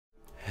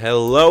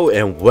Hello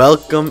and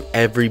welcome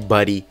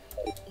everybody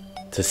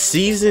to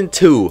season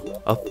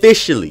 2,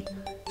 officially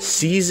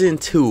season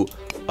 2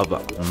 of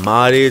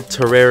modded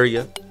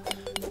Terraria,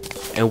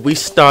 and we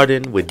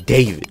starting with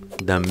David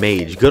the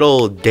Mage. Good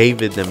old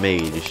David the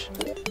Mage.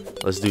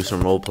 Let's do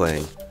some role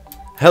playing.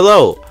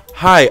 Hello,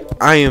 hi,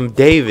 I am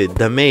David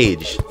the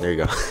Mage. There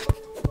you go.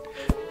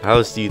 How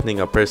else do you think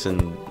a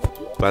person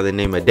by the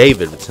name of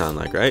David would sound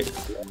like, right?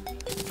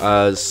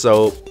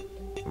 So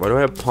why do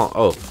I have palm?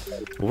 Oh,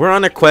 we're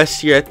on a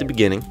quest here at the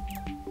beginning.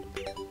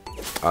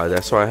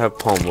 That's why I have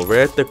palm.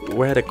 We're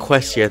at a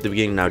quest here at the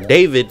beginning. Now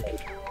David,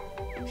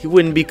 he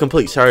wouldn't be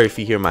complete. Sorry if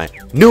you hear my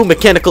new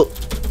mechanical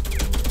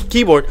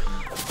keyboard.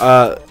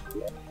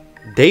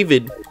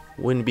 David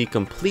wouldn't be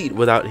complete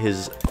without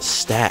his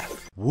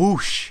staff.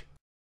 Whoosh.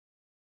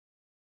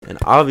 And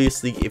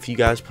obviously, if you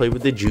guys play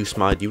with the Joost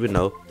mod, you would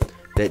know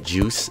that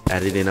Joost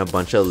added in a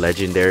bunch of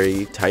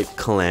legendary type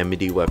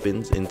calamity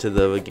weapons into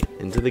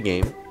the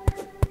game.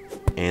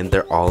 And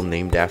they're all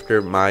named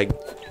after my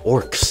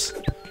orcs.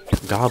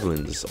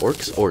 Goblins.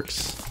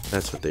 Orcs.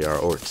 That's what they are,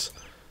 orcs.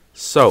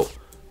 So,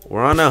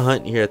 we're on a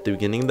hunt here at the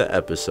beginning of the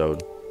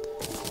episode.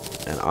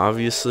 And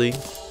obviously,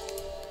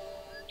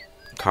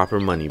 copper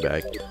money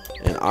bag.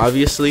 And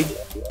obviously,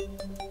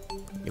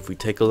 if we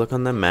take a look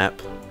on the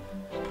map,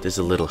 there's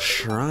a little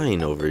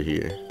shrine over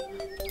here.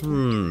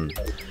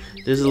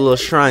 There's a little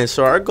shrine.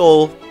 So our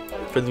goal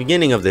for the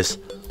beginning of this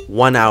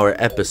 1-hour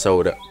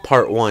episode,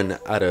 part 1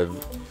 out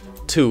of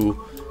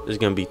 2, there's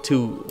gonna be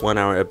 2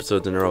 1-hour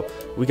episodes in a row.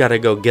 We gotta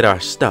go get our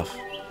stuff.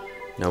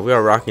 Now we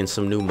are rocking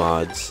some new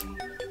mods.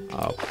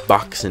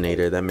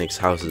 Boxinator that makes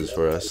houses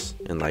for us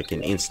in like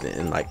an instant,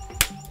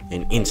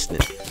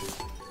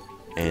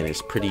 and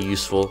it's pretty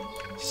useful.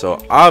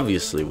 So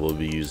obviously we'll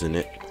be using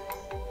it.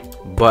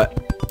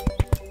 But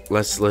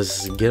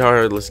let's get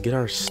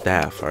our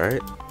staff. All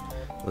right,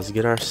 let's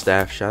get our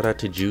staff. Shout out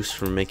to Joost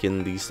for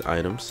making these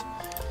items.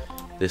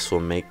 This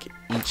will make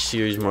each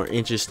series more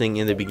interesting.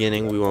 In the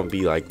beginning, we won't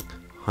be like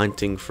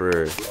hunting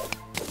for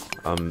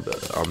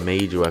a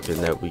mage weapon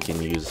that we can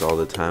use all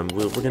the time.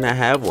 We're gonna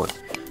have one.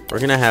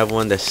 We're gonna have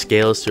one that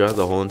scales throughout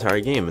the whole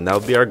entire game, and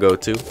that'll be our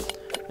go-to.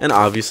 And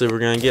obviously, we're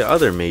gonna get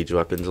other mage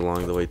weapons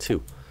along the way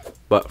too.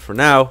 But for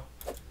now,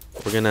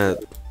 we're gonna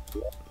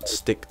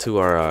stick to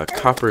our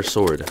copper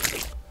sword,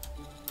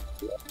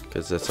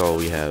 because that's all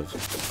we have.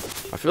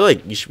 I feel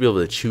like you should be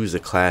able to choose a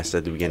class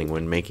at the beginning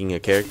when making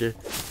a character,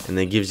 and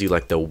then gives you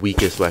like the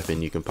weakest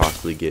weapon you can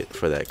possibly get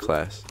for that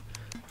class.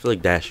 I feel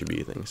like that should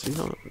be a thing. So, you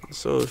know,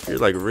 so if you're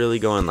like really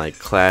going like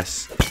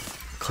class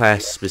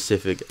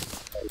specific,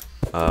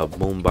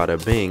 boom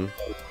bada bing,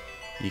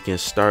 you can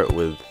start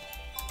with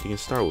you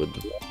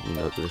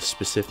know, the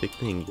specific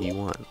thing you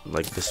want,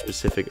 like the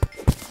specific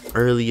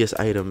earliest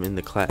item in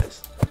the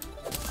class.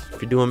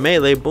 If you're doing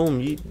melee, boom,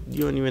 you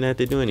don't even have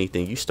to do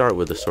anything. You start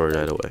with the sword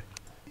right away.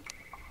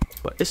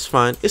 But it's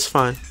fine. It's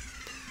fine.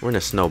 We're in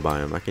a snow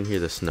biome. I can hear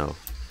the snow.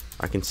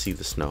 I can see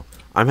the snow.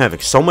 I'm having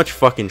so much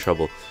fucking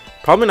trouble.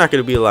 Probably not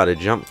going to be a lot of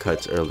jump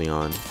cuts early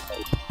on.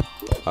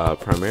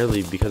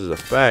 Primarily because of the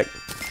fact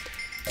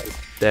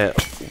that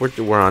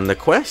we're on the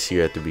quest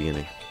here at the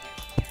beginning.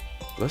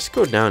 Let's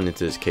go down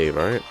into this cave,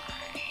 alright?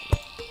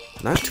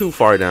 Not too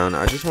far down.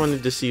 I just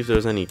wanted to see if there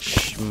was any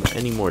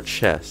more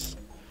chests.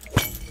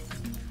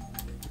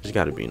 There's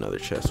got to be another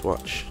chest.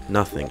 Watch.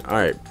 Nothing.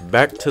 Alright,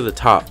 back to the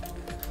top.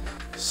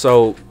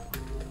 So,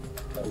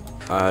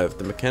 if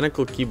the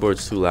mechanical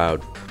keyboard's too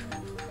loud,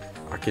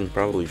 I can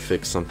probably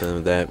fix something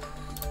with that.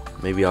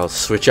 Maybe I'll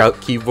switch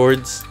out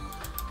keyboards,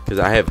 because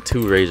I have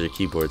 2 Razer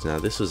keyboards now.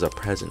 This was a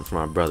present from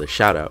my brother.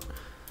 Shout out.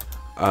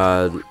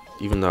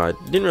 Even though I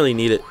didn't really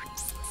need it,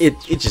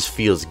 it just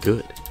feels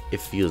good.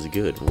 It feels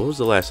good. What was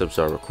the last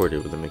episode I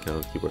recorded with a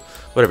mechanical keyboard?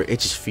 Whatever. It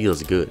just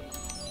feels good.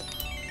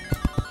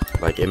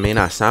 Like, it may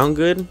not sound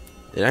good.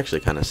 It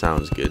actually kind of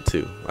sounds good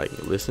too. Like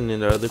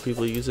listening to other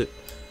people use it.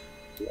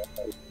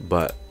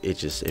 But it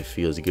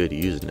feels good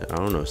using it. I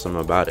don't know,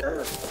 something about it.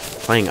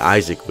 Playing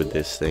Isaac with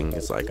this thing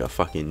is like a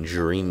fucking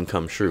dream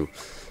come true.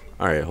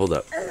 Alright, hold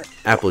up.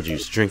 Apple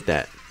juice, drink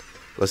that.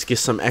 Let's get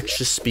some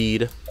extra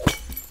speed.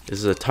 This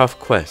is a tough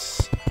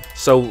quest.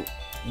 So,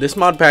 this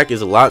mod pack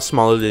is a lot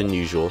smaller than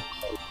usual.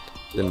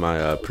 Than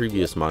my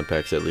previous mod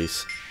packs, at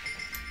least.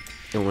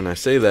 And when I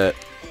say that,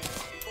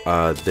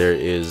 there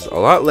is a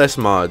lot less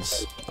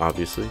mods,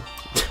 obviously.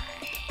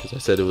 Because I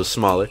said it was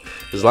smaller.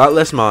 There's a lot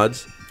less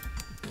mods.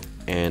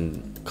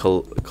 And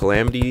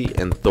Calamity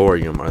and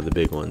Thorium are the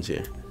big ones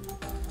here.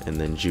 And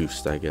then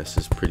Joost, I guess,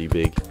 is pretty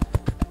big.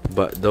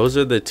 But those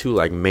are the 2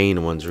 like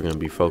main ones we're gonna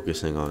be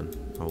focusing on.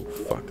 Oh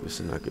fuck, this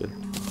is not good.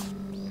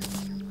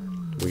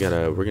 We're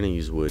gonna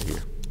use wood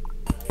here.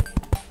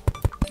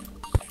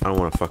 I don't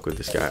wanna fuck with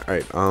this guy.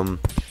 Alright,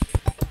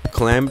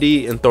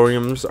 Calamity and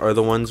Thoriums are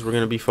the ones we're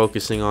gonna be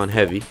focusing on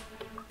heavy.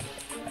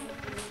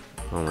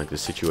 I don't like the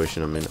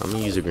situation I'm in. I'm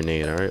gonna use a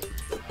grenade, alright?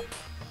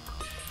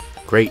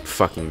 Great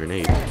fucking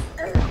grenade.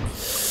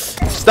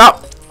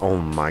 Stop! Oh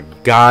my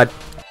god.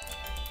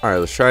 Alright,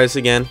 let's try this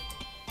again.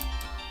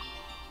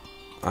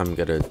 I'm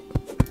gonna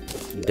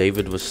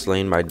David was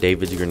slain by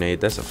David's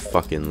grenade. That's a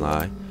fucking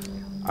lie.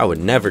 I would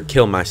never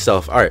kill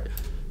myself. Alright.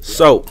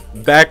 So,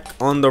 back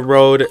on the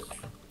road.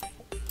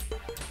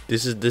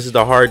 This is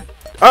the hard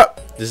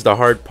this is the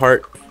hard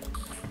part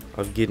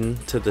of getting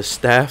to the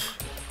staff.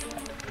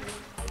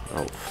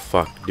 Oh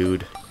fuck,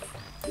 dude.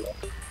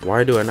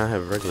 Why do I not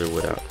have regular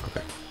wood out?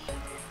 Okay.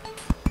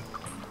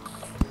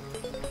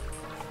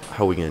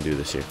 How are we gonna do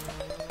this here?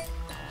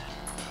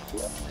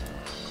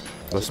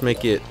 Let's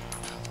make it.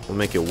 We'll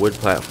make it wood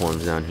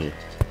platforms down here.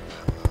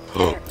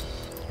 Oh,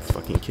 you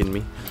fucking kidding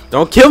me?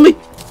 Don't kill me!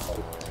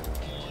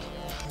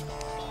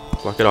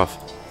 Block it off.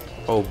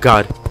 Oh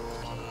god.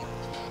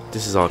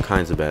 This is all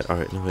kinds of bad.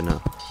 Alright,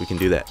 no. We can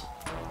do that.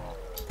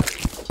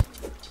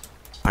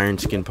 Iron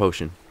skin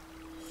potion.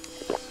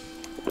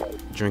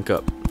 Drink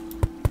up.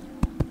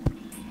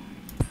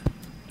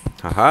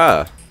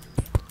 Haha.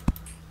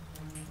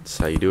 That's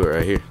how you do it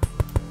right here.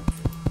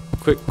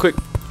 Quick.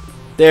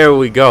 There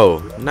we go.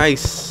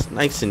 Nice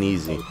and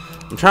easy.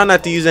 I'm trying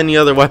not to use any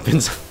other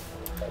weapons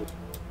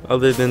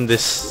other than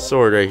this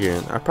sword right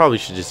here. I probably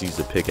should just use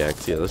the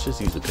pickaxe. Yeah, let's just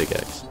use the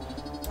pickaxe.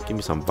 Give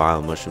me some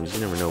vile mushrooms.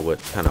 You never know what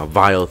kind of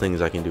vile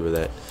things I can do with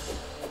that.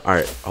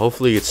 Alright,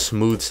 hopefully it's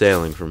smooth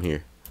sailing from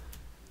here.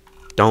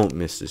 Don't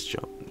miss this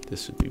jump.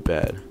 This would be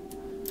bad.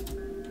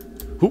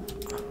 Whoop.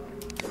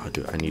 Oh,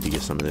 dude, I need to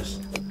get some of this.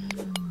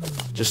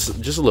 Just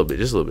a little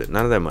bit.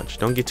 Not that much.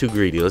 Don't get too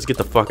greedy. Let's get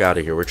the fuck out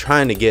of here. We're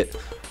trying to get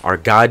our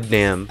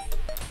goddamn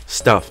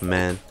stuff,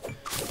 man.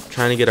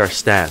 Trying to get our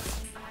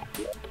staff.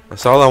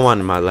 That's all I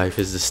want in my life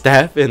is the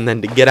staff and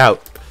then to get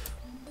out.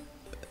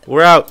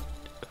 We're out.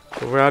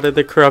 We're out of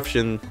the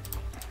corruption.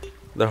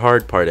 The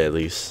hard part, at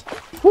least.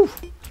 Whew.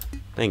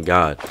 Thank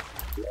God.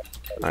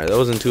 Alright, that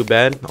wasn't too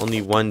bad.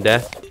 Only one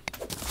death.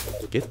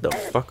 Get the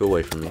fuck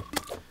away from me.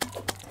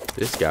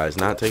 This guy's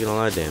not taking a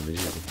lot of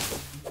damage.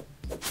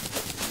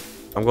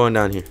 I'm going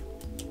down here.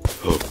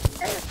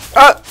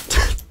 Ah!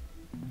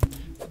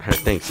 Alright,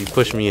 thanks. You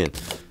pushed me in.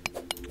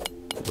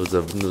 It was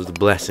a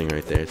blessing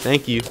right there.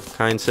 Thank you,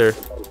 kind sir.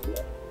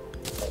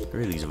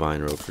 Where are these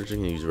vine ropes? We're just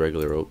gonna use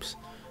regular ropes.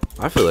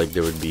 I feel like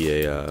there would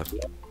be a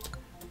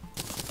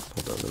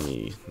hold on,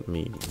 let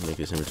me make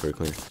this inventory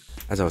cleaner.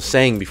 As I was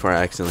saying before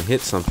I accidentally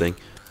hit something,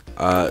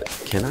 I'm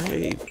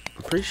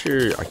pretty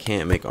sure I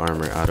can't make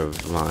armor out of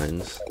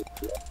vines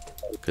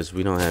because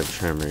we don't have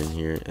tremor in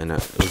here, and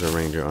it was a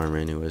ranger armor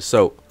anyway.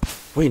 So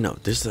wait, no,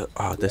 this is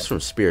that's from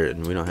spirit,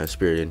 and we don't have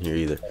spirit in here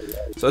either.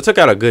 So I took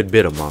out a good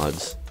bit of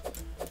mods,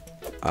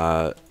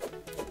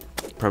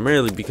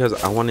 primarily because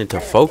I wanted to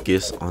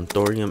focus on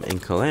thorium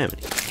and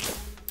calamity.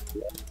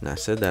 And I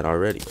said that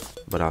already,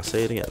 but I'll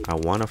say it again. I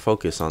want to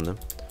focus on them.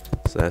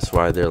 So that's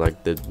why they're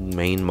like the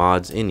main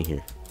mods in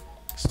here.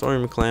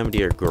 Thorium and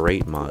Calamity are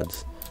great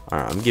mods.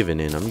 Alright, I'm giving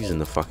in. I'm using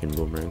the fucking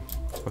boomerang.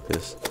 Fuck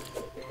this.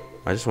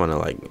 I just want to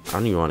I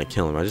don't even want to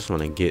kill him. I just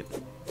want to get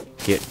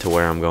to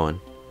where I'm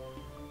going.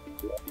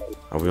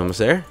 Are we almost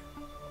there?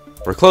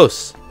 We're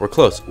close. We're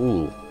close.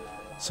 Ooh.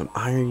 Some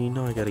iron. You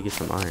know I got to get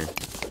some iron.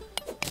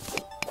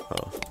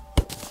 Oh.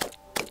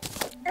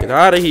 Get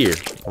out of here.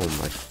 Oh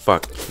my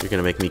fuck. You're going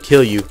to make me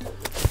kill you.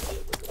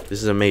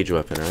 This is a mage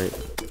weapon, alright?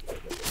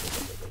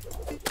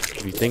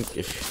 If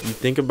you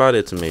think about it,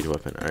 it's a mage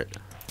weapon. Alright.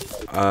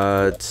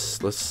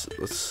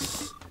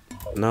 Let's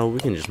no, we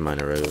can just mine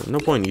it regular. No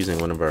point in using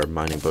one of our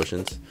mining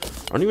potions.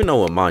 I don't even know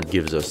what mod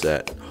gives us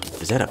that.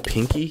 Is that a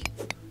pinky?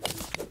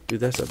 Dude,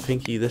 that's a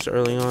pinky this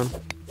early on.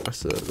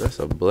 That's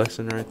a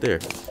blessing right there.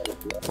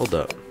 Hold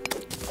up.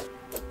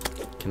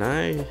 Can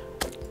I?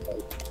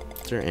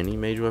 Is there any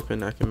mage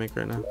weapon I can make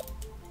right now?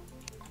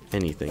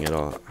 Anything at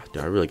all?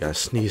 Dude, I really gotta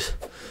sneeze.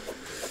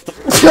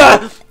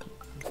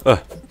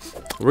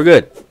 We're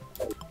good.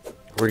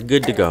 We're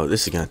good to go.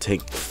 This is gonna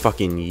take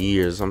fucking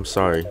years. I'm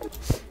sorry.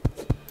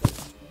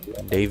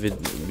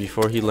 David,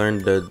 before he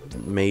learned the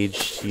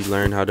mage, he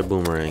learned how to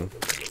boomerang.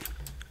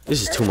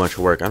 This is too much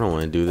work. I don't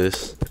want to do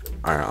this.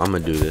 Alright, I'm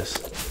gonna do this.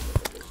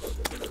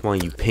 Come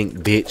on, you pink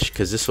bitch,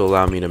 because this will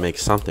allow me to make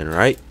something,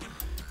 right?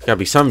 Gotta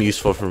be something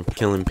useful from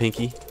killing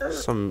Pinky.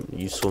 Some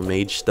useful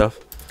mage stuff.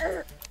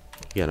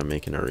 You gotta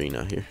make an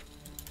arena here.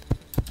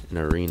 An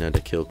arena to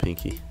kill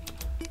Pinky.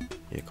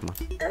 Yeah, come on.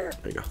 There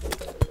you go.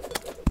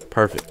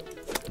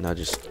 Perfect. Now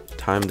just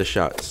time the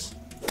shots.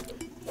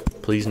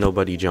 Please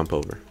nobody jump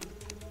over.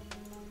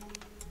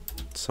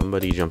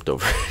 Somebody jumped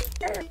over.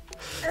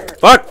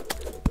 Fuck!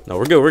 No,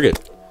 we're good, we're good.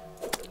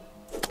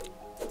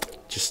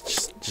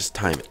 Just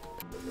time it.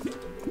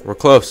 We're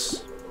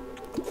close.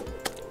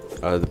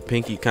 The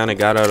Pinky kind of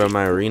got out of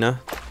my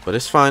arena, but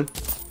it's fine.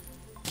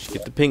 Just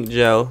get the pink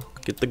gel,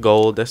 get the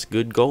gold. That's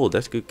good gold.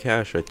 That's good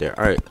cash right there.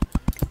 Alright.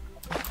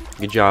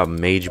 Good job,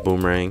 mage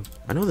boomerang.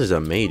 I know there's a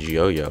mage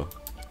yo-yo.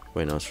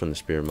 Wait, no, it's from the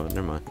spirit mode.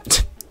 Never mind.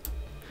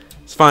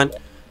 It's fine.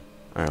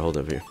 Alright, hold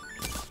up here.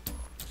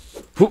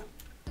 Whoop.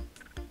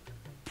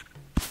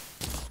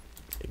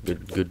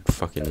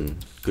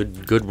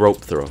 Good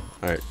rope throw.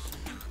 Alright.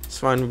 It's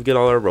fine. We get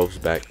all our ropes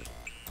back.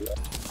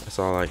 That's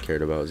all I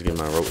cared about, was getting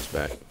my ropes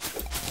back.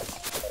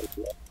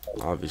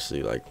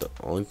 Obviously, like, the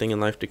only thing in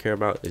life to care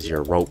about is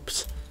your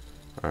ropes.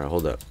 Alright,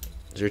 hold up.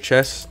 Is there a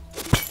chest?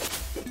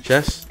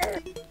 Chest?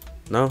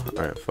 No?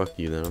 Alright, fuck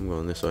you then. I'm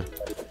going this way.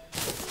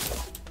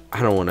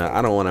 I don't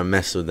wanna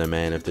mess with them,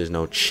 man, if there's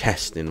no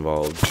chest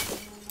involved.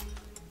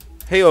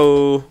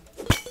 Heyo!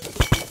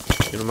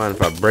 You don't mind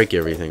if I break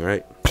everything,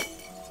 right?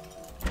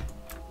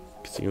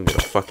 Cause you don't get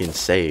a fucking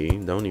say.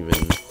 Don't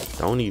even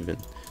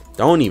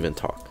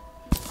talk.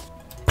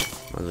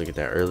 Let's look at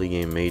that early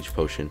game mage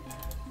potion.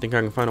 Think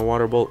I can find a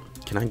water bolt?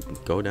 Can I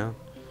go down?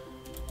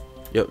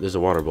 Yep, there's a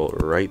water bolt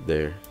right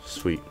there.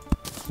 Sweet.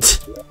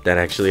 That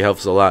actually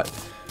helps a lot.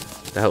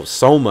 That helps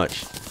so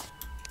much.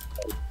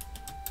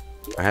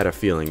 I had a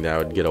feeling that I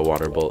would get a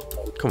water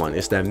bolt. Come on,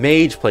 it's that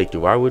mage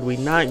playthrough. Why would we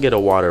not get a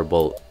water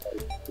bolt?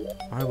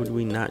 Why would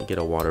we not get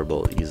a water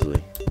bolt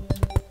easily?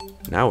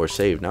 Now we're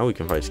saved. Now we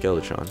can fight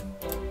Skeletron.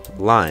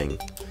 Lying.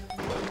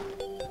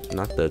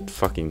 Not the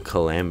fucking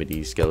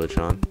Calamity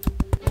Skeletron.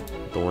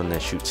 The one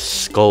that shoots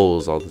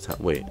skulls all the time.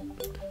 Wait.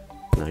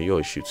 No, you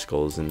always shoot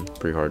skulls in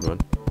pretty hard one.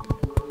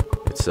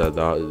 It's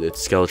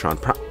it's Skeletron.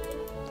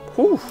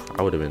 Whew,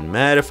 I would have been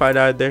mad if I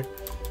died there.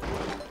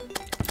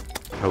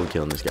 How are we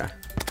killing this guy?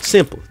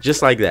 Simple,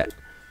 just like that.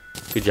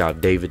 Good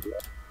job, David.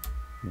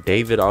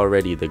 David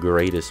already the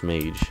greatest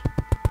mage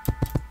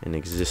in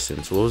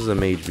existence. What was the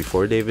mage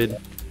before David?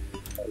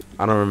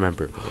 I don't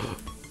remember.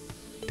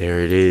 There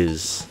it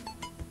is.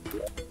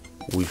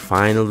 We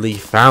finally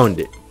found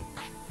it.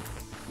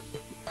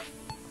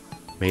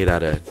 Made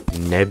out of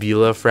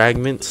nebula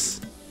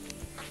fragments.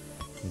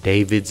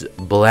 David's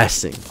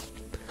blessing.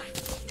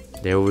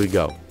 There we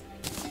go.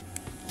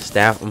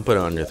 Staff, I'm gonna put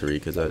it under 3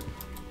 because that's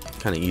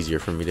kind of easier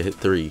for me to hit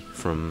 3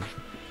 from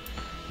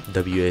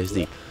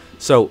WASD.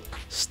 So,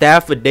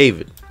 Staff of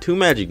David, 2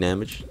 magic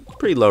damage,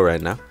 pretty low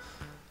right now.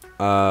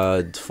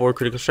 4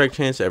 critical strike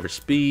chance, average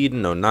speed,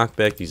 no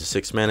knockback. Uses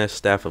 6 mana.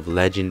 Staff of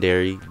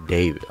Legendary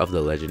David,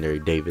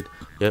 David.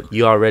 Yep,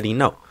 you already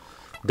know.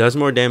 Does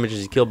more damage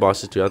as you kill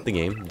bosses throughout the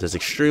game. Does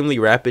extremely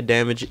rapid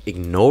damage.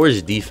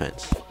 Ignores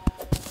defense.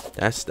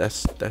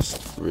 That's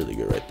really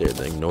good right there.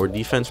 The ignore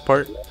defense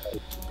part.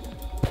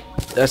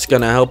 That's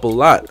gonna help a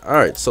lot. All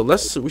right, so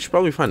we should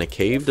probably find a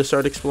cave to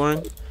start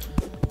exploring,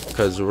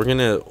 because we're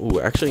gonna.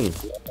 Ooh, actually,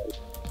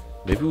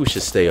 maybe we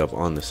should stay up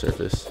on the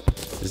surface.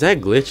 Is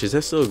that glitch? Is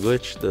that still a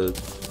glitch?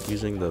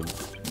 Using the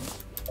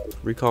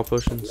recall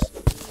potions,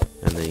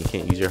 and then you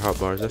can't use your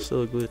hotbars. That's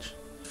still a glitch.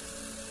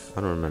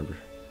 I don't remember.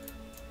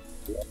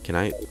 Can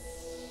I?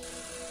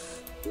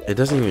 It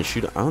doesn't even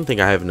shoot. I don't think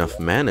I have enough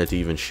mana to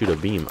even shoot a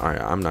beam. All right,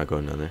 I'm not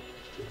going down there.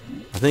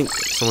 I think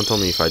someone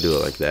told me if I do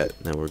it like that,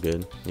 then we're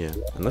good. Yeah,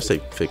 unless they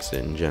fixed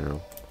it in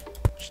general,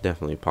 which is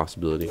definitely a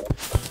possibility.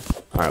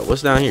 All right,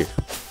 what's down here?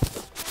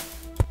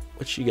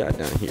 What you got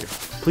down here?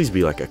 Please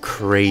be like a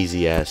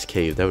crazy ass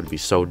cave. That would be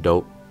so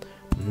dope.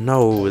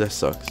 No, that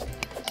sucks.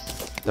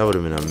 That would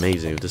have been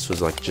amazing if this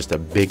was like just a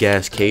big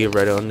ass cave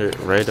right under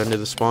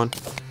the spawn.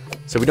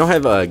 So we don't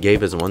have a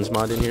Ep.1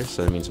 mod in here,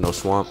 so that means no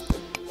swamp.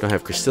 We don't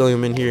have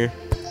Crystallium in here.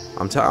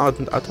 I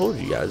told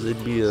you guys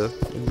it'd be a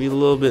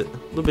little bit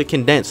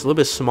condensed, a little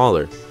bit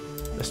smaller.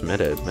 That's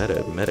meta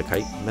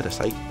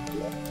site.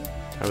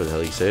 However the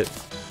hell you say it.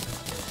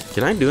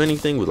 Can I do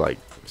anything with like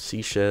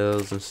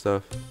seashells and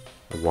stuff?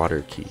 A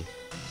water key.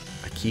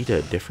 A key to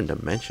a different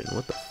dimension.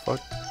 What the fuck?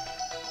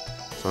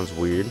 Sounds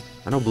weird.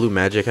 I know Blue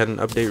Magic had an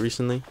update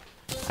recently.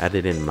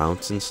 Added in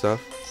mounts and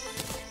stuff.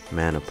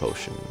 Mana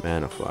potion,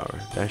 mana flower.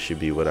 That should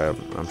be what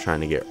I'm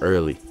trying to get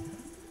early.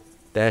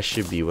 That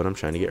should be what I'm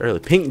trying to get early.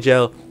 Pink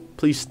gel.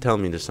 Please tell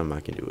me there's something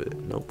I can do with it.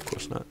 Nope, of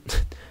course not.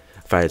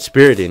 If I had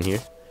spirit in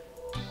here.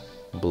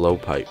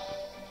 Blowpipe.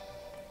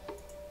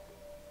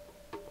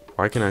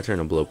 Why can I turn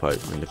a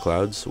blowpipe into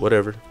clouds?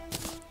 Whatever.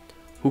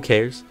 Who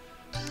cares?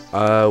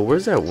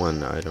 Where's that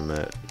one item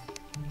at?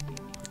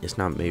 It's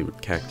not made with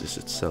cactus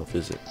itself,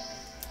 is it?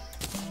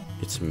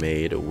 It's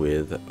made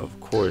with, of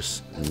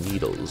course,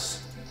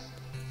 needles.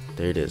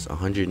 There it is,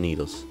 100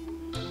 needles.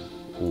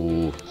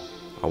 Ooh,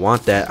 I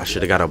want that. I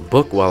should have got a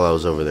book while I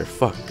was over there.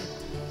 Fuck.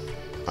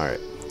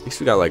 Alright, at least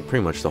we got like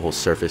pretty much the whole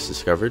surface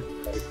discovered.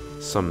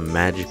 Some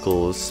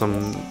magical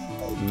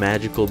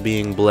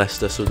being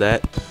blessed us with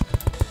that.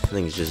 I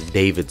think it's just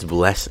David's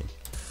blessing.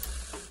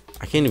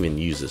 I can't even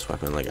use this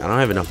weapon. Like, I don't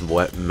have enough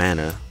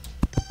mana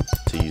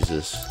to use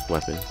this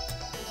weapon.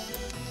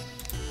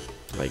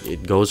 Like,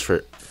 it goes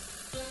for...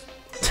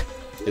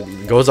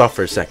 it goes off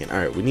for a second.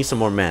 Alright, we need some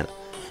more mana.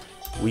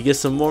 We get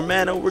some more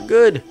mana, we're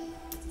good.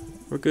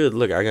 We're good.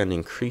 Look, I got an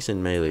increase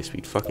in melee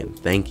speed. Fucking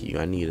thank you.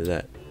 I needed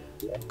that.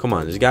 Come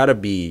on, there's gotta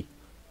be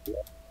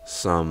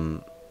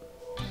some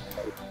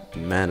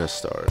mana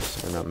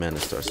stars. Or not mana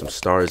stars, some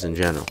stars in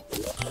general.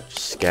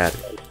 Just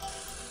scattered.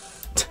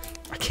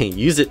 I can't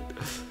use it.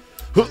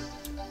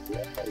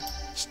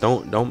 Just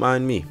don't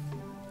mind me.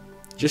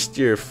 Just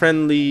your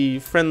friendly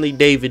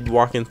David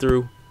walking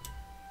through.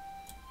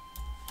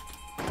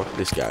 Fuck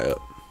this guy up.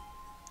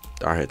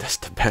 Alright, that's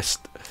the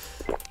best.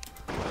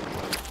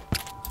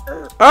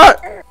 Ah!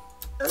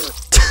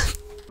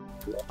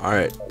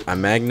 Alright, I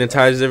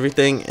magnetized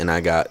everything and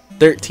I got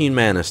 13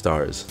 mana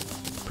stars.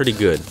 Pretty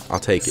good. I'll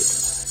take it.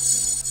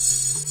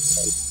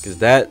 Because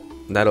that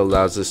that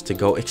allows us to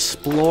go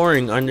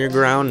exploring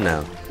underground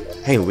now.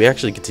 Hey, we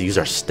actually get to use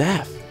our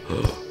staff.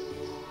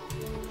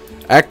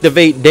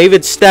 Activate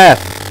David's staff.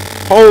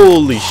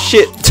 Holy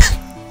shit.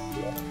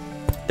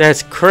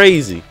 That's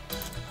crazy.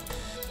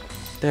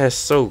 That's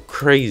so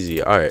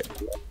crazy. Alright.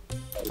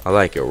 I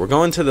like it. We're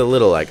going to the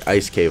little like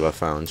ice cave I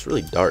found. It's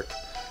really dark.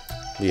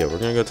 But yeah, we're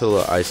gonna go to the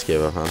little ice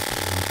cave I found.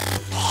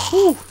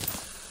 Whew.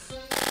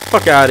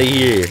 Fuck out of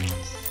here.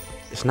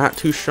 It's not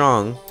too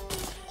strong,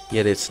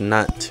 yet it's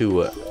not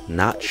too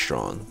not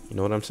strong. You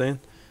know what I'm saying?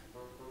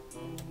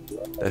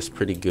 That's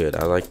pretty good.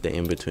 I like the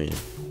in-between.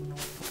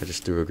 I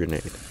just threw a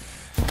grenade.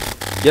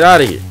 Get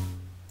out of here.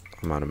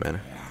 I'm out of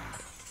mana.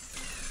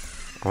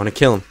 I want to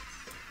kill him.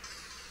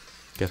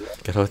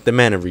 Gotta let the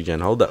mana regen.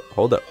 Hold up.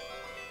 Hold up.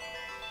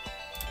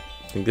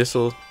 Think this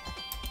will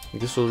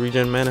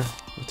regen mana?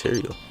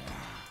 Material.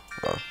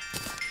 Oh.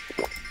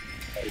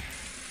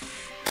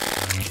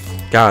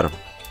 Got him.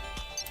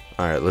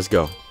 Alright, let's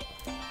go.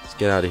 Let's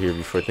get out of here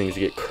before things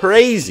get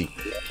crazy.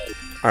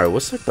 Alright,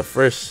 what's like the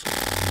first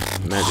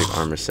magic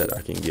armor set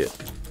I can get?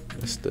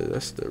 That's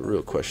the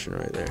real question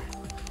right there.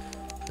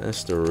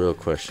 That's the real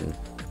question.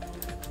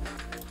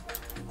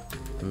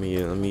 Let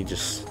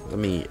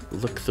me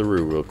look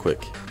through real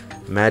quick.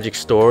 Magic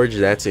storage,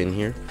 that's in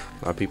here.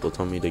 A lot of people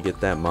told me to get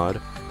that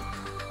mod.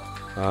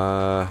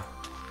 I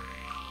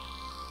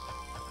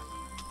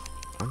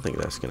don't think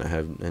that's gonna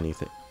have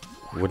anything.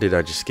 What did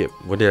I just skip?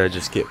 What did I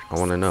just skip? I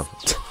want to know.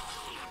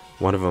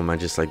 One of them I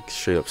just like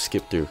straight up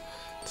skipped through.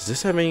 Does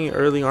this have any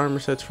early armor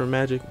sets for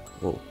magic?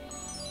 Whoa. Look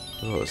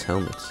at all those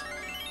helmets.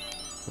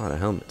 A lot of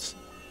helmets.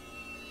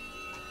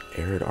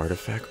 Arid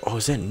artifact. Oh,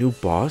 is that new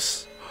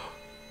boss?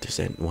 There's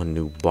that one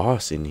new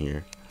boss in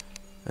here.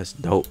 That's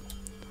dope.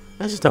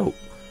 That's dope.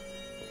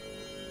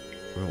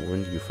 Well,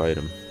 when do you fight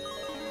him?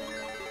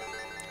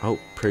 Oh,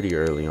 pretty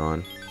early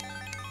on.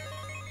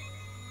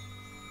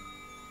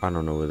 I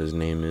don't know what his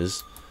name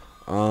is.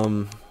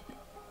 Armor.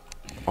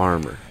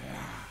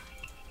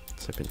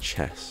 Type in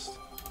chest.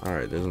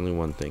 Alright, there's only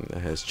one thing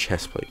that has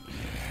chest plate.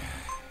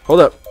 Hold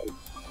up.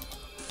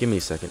 Give me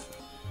a second.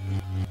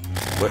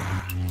 What?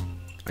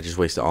 I just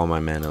wasted all my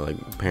mana. Like,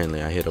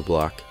 apparently I hit a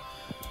block.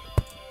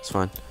 It's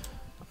fine.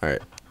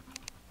 Alright.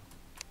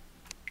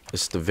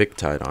 It's the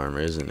Victide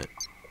armor, isn't it?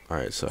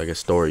 Alright, so I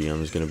guess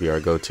Thorium is going to be our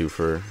go-to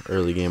for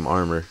early game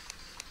armor.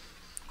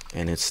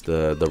 And it's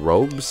the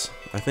robes,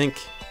 I think.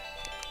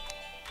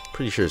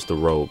 Pretty sure it's the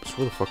robes.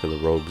 Where the fuck are the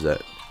robes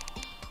at?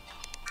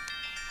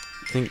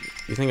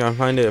 You think I'll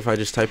find it if I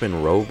just type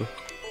in robe?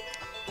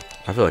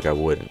 I feel like I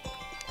wouldn't.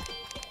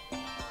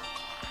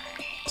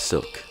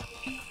 Silk.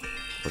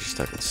 I'll just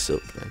type in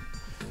silk then.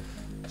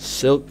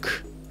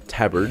 Silk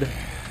tabard.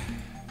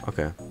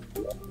 Okay.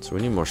 So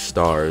we need more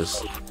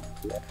stars.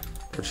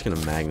 We're just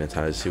gonna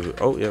magnetize. See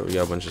what, oh yeah, we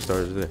got a bunch of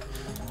stars there.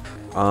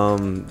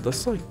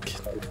 Let's like.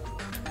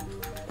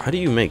 How do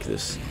you make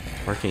this?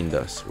 Arcane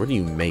dust. Where do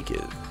you make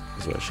it?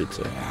 Is what I should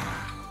say.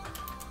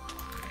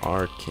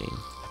 Arcane.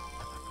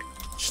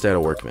 Just at a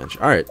workbench.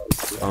 Alright.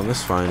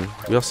 That's fine.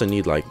 We also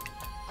need like.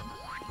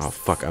 Oh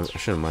fuck! I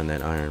should have mined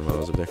that iron while I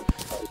was up there.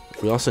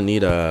 We also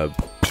need a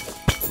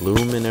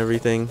loom and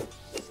everything.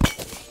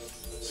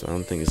 So I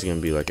don't think it's gonna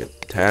be like a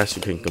task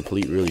you can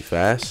complete really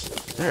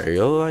fast. Is that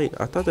aerial light?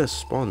 I thought that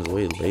spawns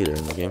way later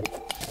in the game.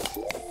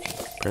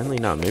 Apparently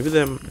not. Maybe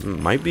that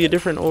might be a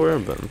different aura,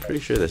 but I'm pretty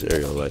sure that's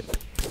aerial light.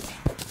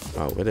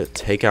 Oh, way to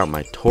take out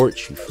my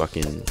torch, you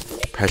fucking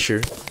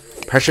pressure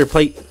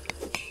plate.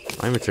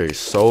 My inventory is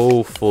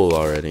so full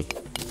already.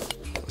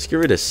 Let's get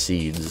rid of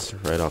seeds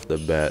right off the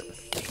bat. I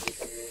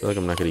feel like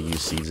I'm not gonna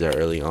use seeds that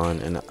early on,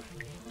 and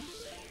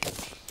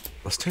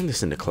let's turn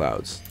this into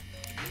clouds.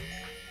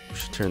 We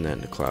should turn that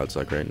into clouds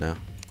like right now.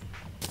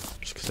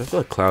 Just because I feel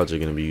like clouds are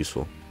going to be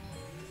useful.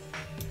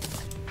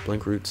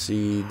 Blink root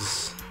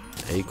seeds.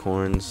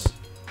 Acorns.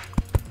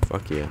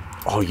 Fuck yeah.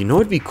 Oh, you know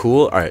what'd be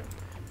cool? Alright.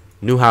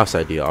 New house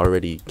idea.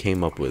 Already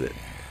came up with it.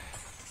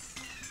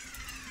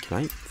 Can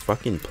I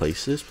fucking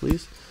place this,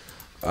 please?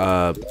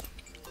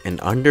 An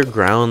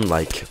underground,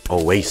 like,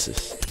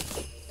 oasis.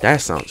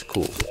 That sounds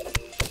cool.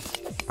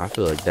 I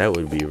feel like that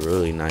would be a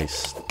really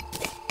nice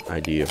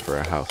idea for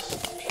a house.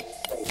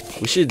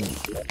 We should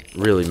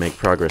really make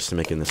progress to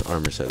making this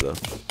armor set though.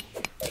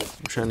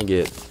 I'm trying to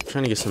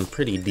get some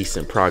pretty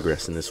decent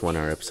progress in this 1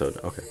 hour episode.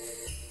 Okay.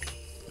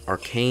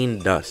 Arcane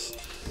dust.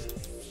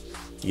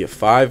 You get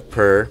 5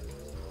 per.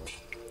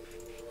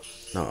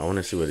 No, I want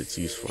to see what it's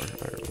used for.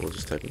 Alright, we'll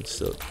just type in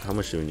silk. How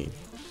much do we need?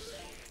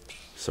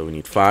 So we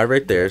need 5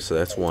 right there, so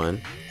that's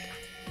 1.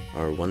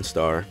 Or 1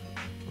 star.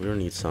 We don't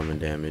need summon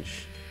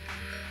damage.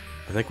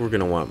 I think we're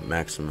gonna want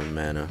maximum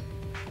mana.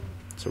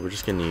 So we're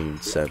just gonna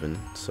need 7,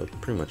 so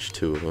pretty much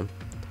 2 of them.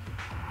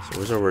 So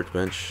where's our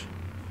workbench?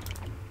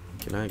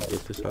 Can I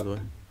get this out of the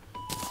way?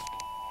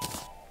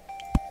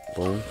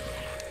 Boom.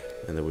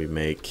 And then we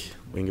make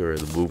Winger or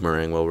the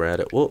boomerang while we're at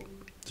it. Well,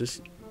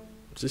 is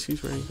this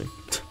used for anything?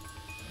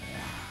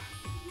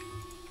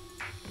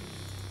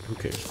 Who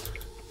cares?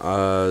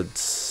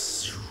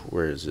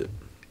 Where is it?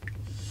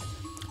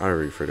 I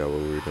already forgot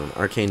what we were doing.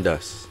 Arcane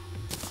dust.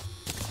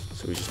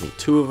 So we just need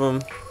 2 of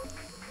them.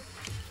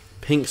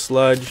 Pink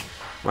sludge.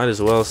 Might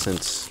as well,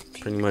 since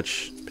pretty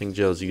much pink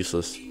gel is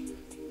useless.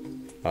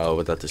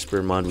 Without the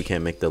spirit mod, we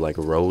can't make the like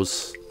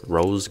rose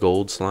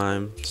gold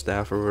slime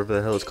staff or whatever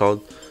the hell it's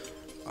called.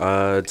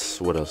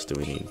 What else do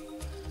we need?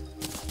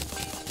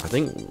 I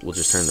think we'll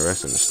just turn the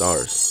rest into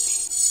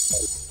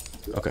stars.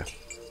 Okay.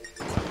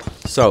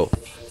 So,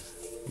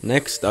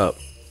 next up.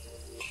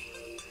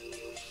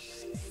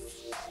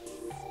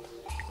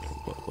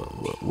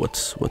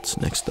 What's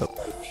next up?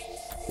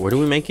 Where do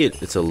we make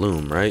it? It's a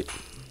loom, right?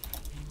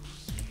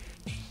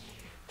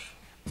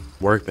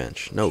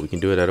 Workbench. No, we can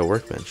do it at a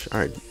workbench.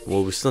 Alright,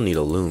 well, we still need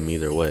a loom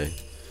either way.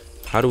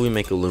 How do we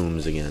make a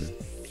looms again?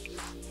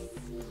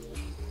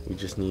 We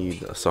just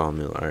need a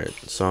sawmill. Alright,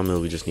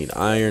 sawmill, we just need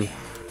iron.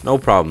 No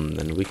problem,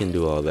 then we can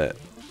do all that.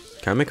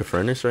 Can I make a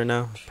furnace right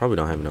now? Probably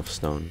don't have enough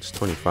stone. It's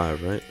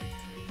 25, right?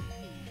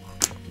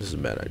 This is a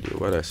bad idea.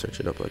 Why did I search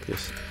it up like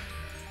this?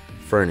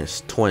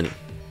 Furnace, 20.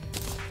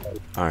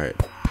 Alright.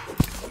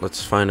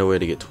 Let's find a way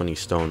to get 20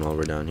 stone while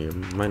we're down here.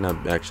 Might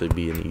not actually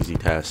be an easy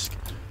task.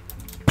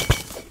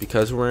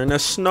 Because we're in a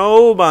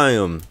snow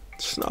biome.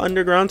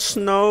 Underground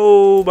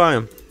snow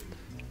biome.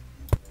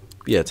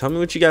 Yeah, tell me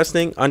what you guys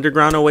think.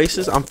 Underground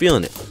oasis? I'm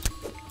feeling it.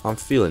 I'm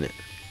feeling it.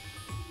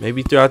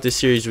 Maybe throughout this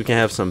series we can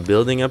have some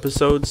building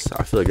episodes.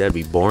 I feel like that'd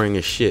be boring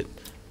as shit.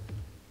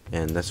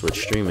 And that's what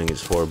streaming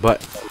is for.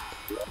 But,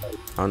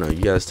 I don't know.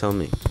 You guys tell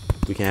me.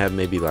 We can have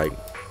maybe like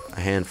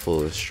a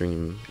handful of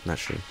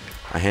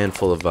a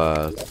handful of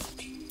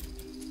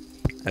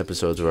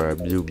episodes where I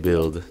do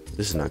build.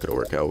 This is not going to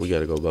work out. We got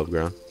to go above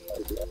ground.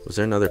 Was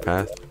there another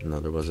path? No,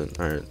 there wasn't.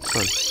 Alright,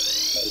 fun.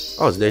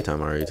 Oh, it's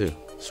daytime already, too.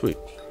 Sweet.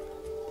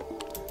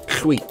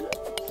 Sweet.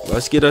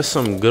 Let's get us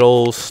some good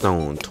old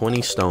stone.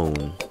 20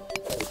 stone.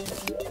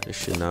 This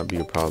should not be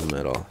a problem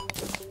at all.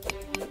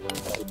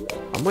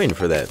 I'm waiting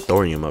for that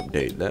thorium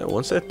update.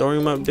 Once that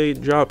thorium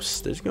update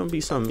drops, there's going to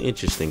be something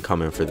interesting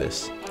coming for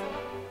this.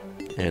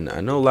 And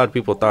I know a lot of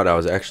people thought I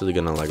was actually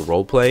going to, like,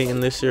 roleplay in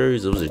this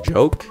series. It was a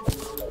joke.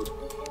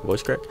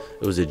 Voice crack?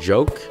 It was a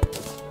joke.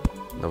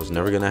 That was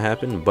never gonna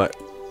happen, but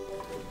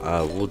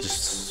we'll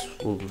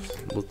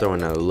throw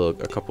in a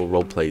couple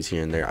role plays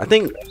here and there. I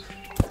think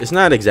it's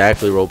not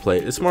exactly role play.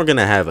 It's more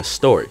gonna have a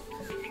story.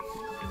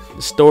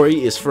 The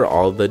story is for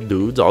all the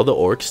dudes, all the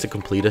orcs, to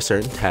complete a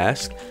certain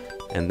task,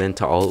 and then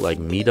to all like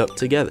meet up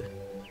together,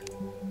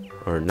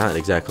 or not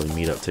exactly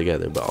meet up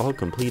together, but all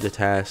complete a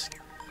task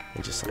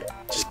and just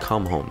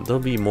come home.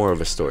 There'll be more of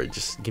a story.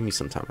 Just give me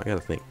some time. I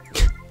gotta think.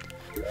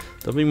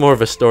 There'll be more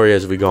of a story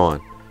as we go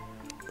on.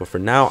 But for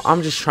now,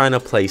 I'm just trying to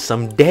play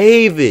some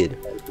David.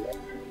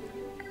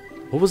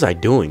 What was I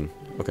doing?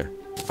 Okay,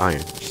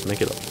 iron. Just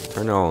make it up.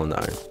 Turn it all into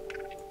iron.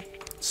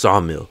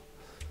 Sawmill.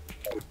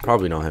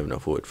 Probably don't have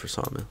enough wood for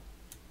sawmill.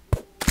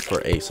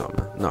 For a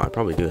sawmill. No, I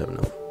probably do have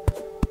enough.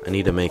 I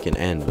need to make an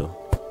anvil.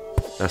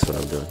 That's what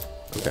I'm doing.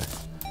 Okay.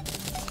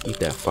 Eat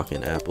that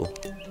fucking apple.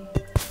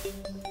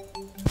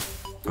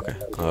 Okay.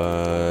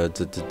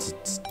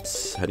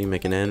 How do you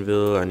make an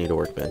anvil? I need a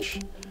workbench.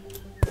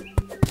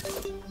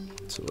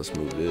 So let's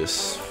move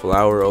this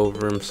flower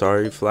over. I'm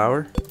sorry,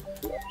 flower.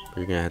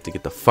 You're gonna have to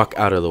get the fuck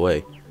out of the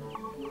way.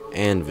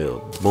 Anvil.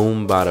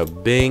 Boom, bada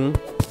bing.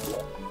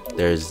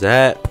 There's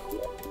that.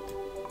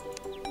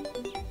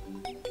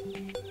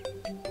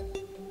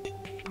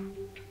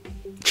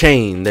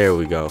 Chain. There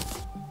we go.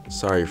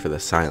 Sorry for the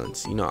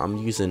silence. You know, I'm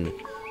using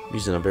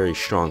a very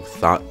strong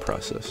thought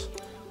process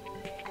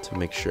to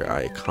make sure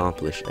I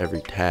accomplish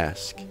every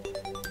task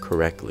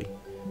correctly.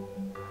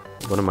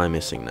 What am I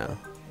missing now?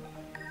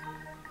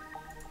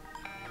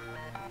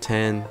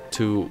 10,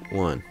 2,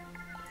 1.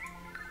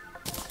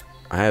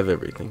 I have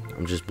everything.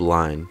 I'm just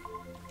blind.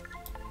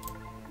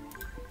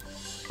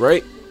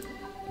 Right?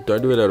 Do I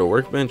do it at a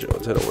workbench? Oh,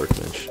 it's at a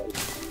workbench.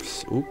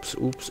 Oops,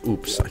 oops,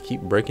 oops. I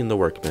keep breaking the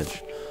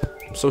workbench.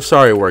 I'm so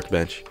sorry,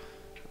 workbench.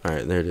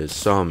 Alright, there it is.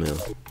 Sawmill.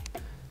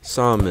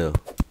 Sawmill.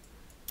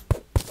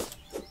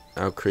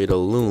 I'll create a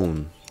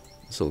loom.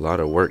 It's a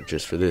lot of work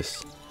just for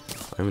this.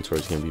 My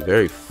inventory is going to be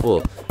very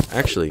full.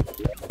 Actually,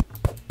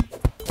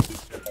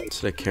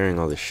 instead of carrying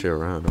all this shit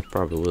around, I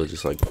probably will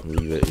just like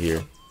leave it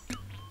here.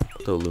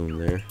 Put the loom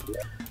there.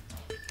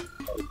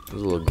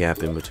 There's a little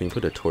gap in between.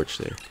 Put a torch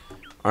there.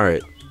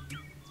 Alright.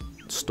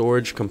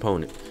 Storage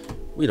component.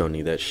 We don't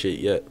need that shit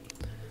yet.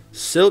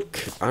 Silk.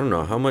 I don't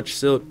know how much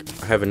silk.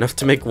 I have enough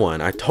to make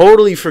one. I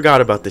totally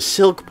forgot about the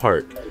silk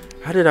part.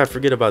 How did I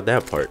forget about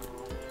that part?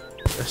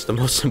 That's the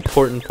most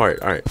important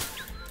part. Alright.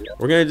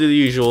 We're going to do the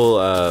usual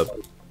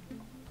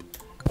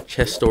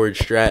chest storage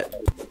strat.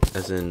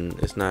 As in,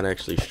 it's not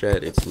actually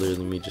strat. It's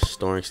literally me just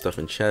storing stuff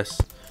in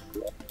chests.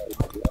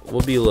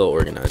 We'll be a little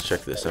organized.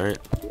 Check this, alright?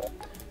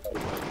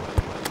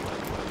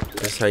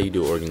 This is how you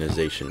do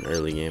organization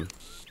early game.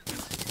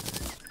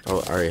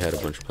 Oh, I already had a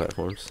bunch of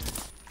platforms.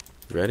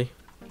 You ready?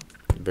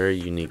 Very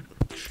unique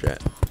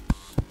strat.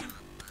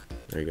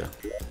 There you go.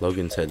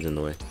 Logan's head's in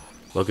the way.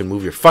 Logan,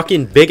 move your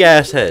fucking big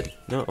ass head.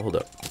 No, hold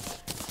up.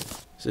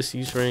 Is this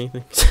used for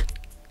anything? Is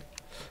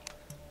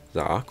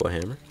that aqua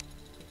hammer?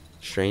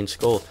 Strange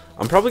skull.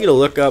 I'm probably gonna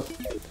look up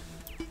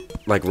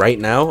like right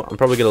now, I'm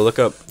probably gonna look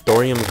up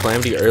thorium and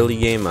calamity early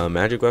game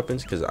magic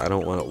weapons, because I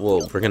don't want to.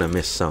 Well, we're gonna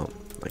miss some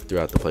like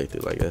throughout the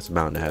playthrough, like that's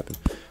bound to happen.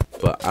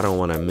 But I don't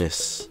want to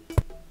miss.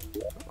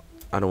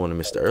 I don't want to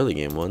miss the early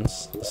game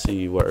ones. Let's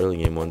see what early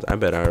game ones. I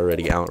bet I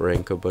already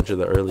outrank a bunch of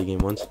the early game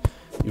ones,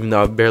 even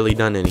though I've barely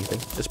done anything.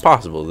 It's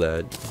possible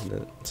that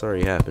it's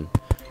already happened,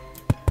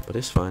 but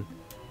it's fine.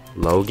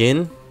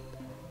 Logan,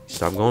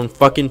 stop going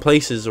fucking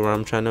places where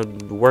I'm trying to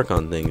work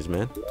on things,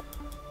 man.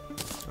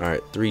 All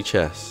right, 3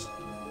 chests.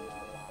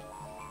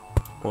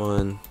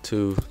 1,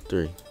 2,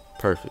 3.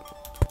 Perfect.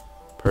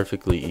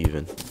 Perfectly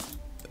even.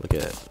 Look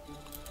at that.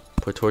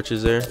 Put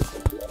torches there.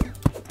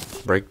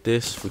 Break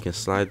this. We can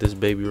slide this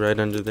baby right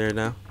under there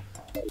now.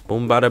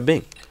 Boom, bada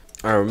bing.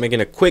 All right, we're making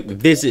a quick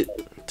visit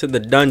to the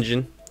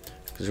dungeon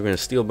because we're gonna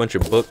steal a bunch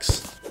of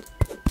books.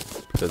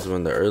 Because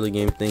one of the early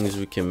game things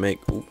we can make.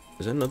 Ooh,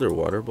 is that another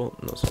water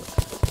bolt? No, it's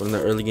not. One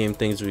of the early game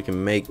things we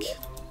can make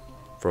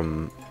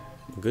from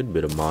a good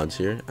bit of mods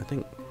here. I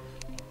think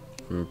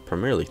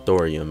primarily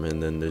thorium,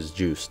 and then there's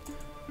Joost.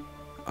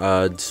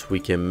 We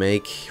can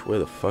make. Where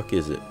the fuck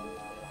is it?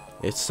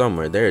 It's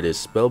somewhere. There it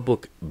is.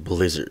 Spellbook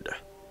Blizzard.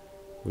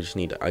 We just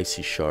need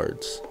icy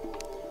shards.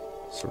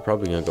 So we're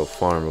probably gonna go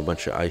farm a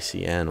bunch of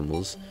icy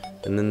animals.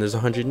 And then there's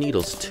 100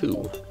 needles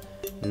too.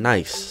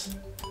 Nice.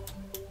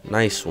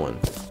 Nice one.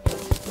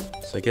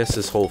 So I guess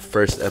this whole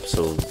first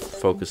episode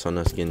focus on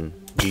us getting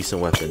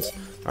decent weapons.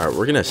 Alright,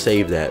 we're gonna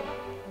save that.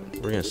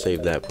 We're gonna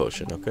save that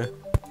potion, okay?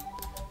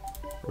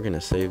 We're gonna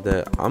save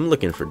that. I'm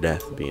looking for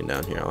death being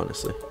down here,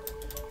 honestly.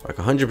 Like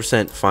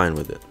 100% fine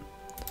with it.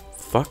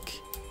 Fuck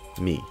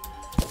me.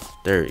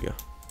 There we go.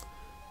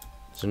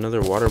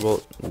 Another water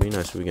bolt. It'd be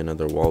nice if we get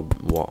another bolt.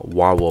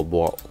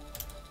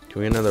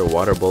 Can we get another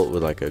water bolt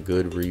with like a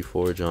good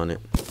reforge on it?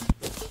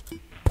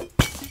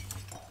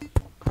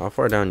 How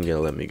far down you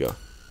gonna let me go?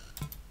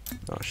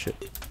 Oh shit.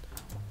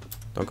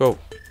 Don't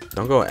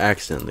go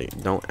accidentally.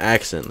 Don't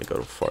accidentally go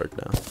too far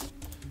down.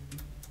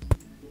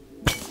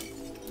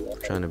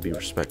 We're trying to be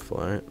respectful,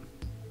 alright?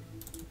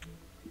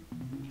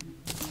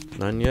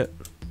 None yet?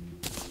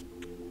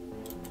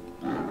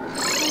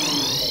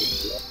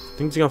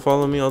 Think he's gonna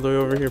follow me all the way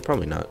over here?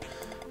 Probably not.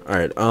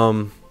 Alright,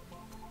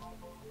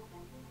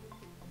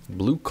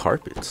 blue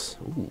carpets.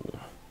 Ooh.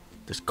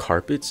 There's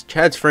carpets.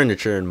 Chad's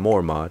Furniture and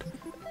more mod.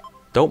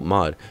 Don't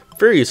mod.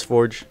 Furious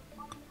Forge.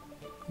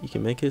 You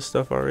can make his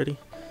stuff already?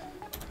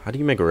 How do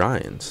you make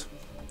Ryan's?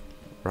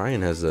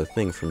 Ryan has a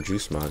thing from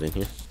Joost Mod in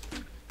here.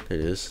 There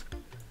it is.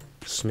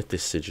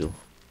 Smith's Sigil.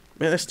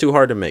 Man, that's too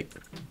hard to make.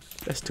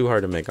 That's too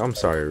hard to make. I'm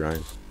sorry,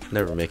 Ryan.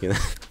 Never making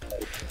that.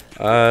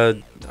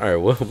 Alright,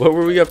 what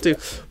were we up to?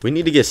 We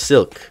need to get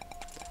silk.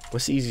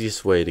 What's the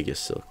easiest way to get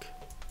silk?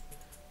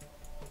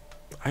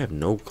 I have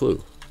no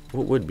clue.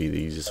 What would be the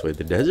easiest way?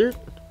 The desert?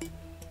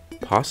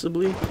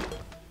 Possibly?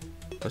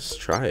 Let's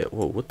try it.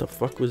 Whoa, what the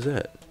fuck was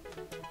that?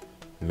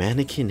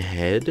 Mannequin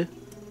head?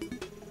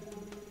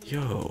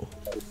 Yo,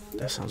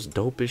 that sounds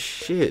dope as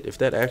shit. If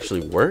that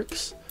actually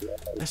works,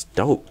 that's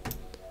dope.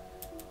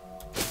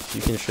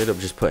 You can straight up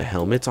just put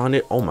helmets on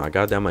it. Oh my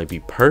god, that might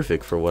be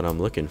perfect for what I'm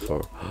looking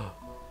for.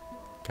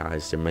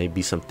 Guys, there may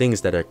be some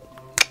things that are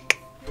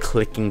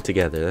clicking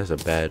together. That's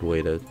a bad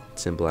way to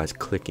symbolize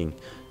clicking.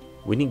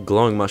 We need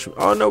glowing mushroom.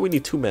 Oh no, we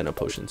need 2 mana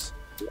potions.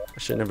 I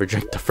should never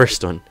drink the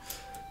first one.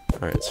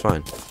 Alright, it's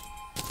fine.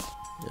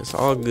 It's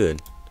all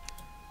good.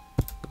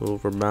 We're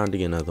bound to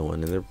get another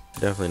one, and they're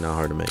definitely not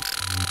hard to make.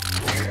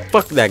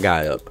 Fuck that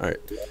guy up. Alright.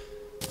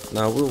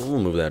 Now we'll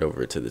move that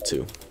over to the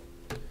 2.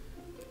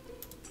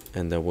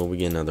 And then when we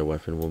get another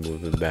weapon, we'll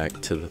move it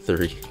back to the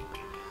 3.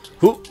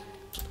 Whoop!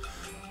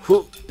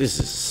 This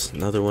is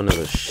another one of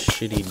the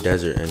shitty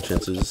desert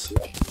entrances.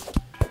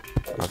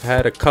 I've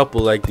had a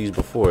couple like these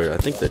before. I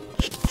think the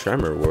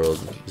Tremor world.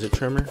 Is it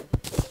Tremor?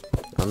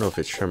 I don't know if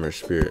it's Tremor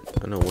Spirit.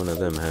 I know one of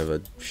them have a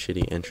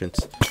shitty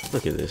entrance.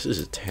 Look at this. This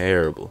is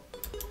terrible.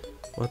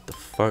 What the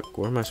fuck?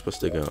 Where am I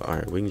supposed to go?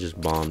 Alright, we can just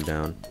bomb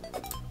down.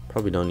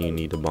 Probably don't even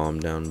need to bomb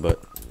down,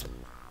 but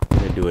I'm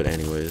gonna do it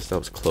anyways. That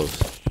was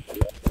close.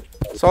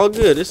 It's all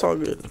good. It's all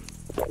good.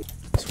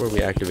 That's where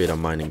we activate a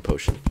mining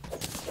potion.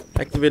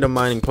 Activate a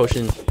mining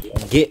potion,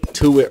 get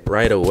to it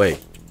right away.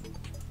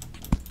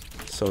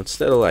 So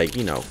instead of like,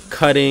 you know,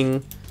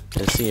 cutting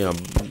and seeing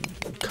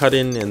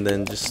cutting and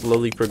then just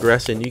slowly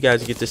progressing, you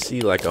guys get to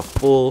see like a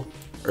full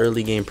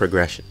early game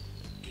progression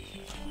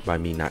by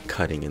me not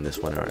cutting in this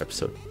 1 hour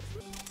episode.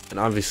 And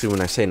obviously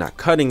when I say not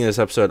cutting in this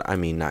episode, I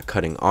mean not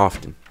cutting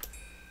often,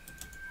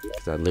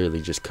 because I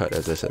literally just cut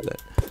as I said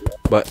that.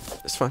 But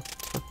it's fine.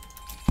 It's fine.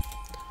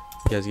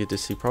 You guys get to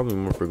see probably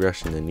more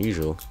progression than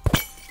usual.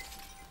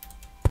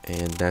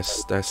 And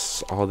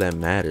that's all that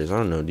matters. I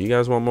don't know. Do you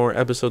guys want more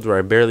episodes where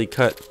I barely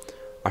cut?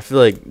 I feel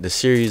like the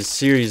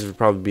series would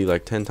probably be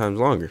like 10 times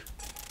longer.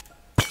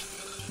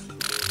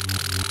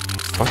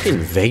 Fucking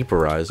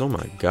vaporized. Oh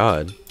my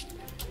god.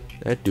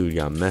 That dude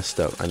got messed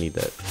up. I need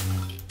that.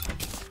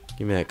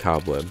 Give me that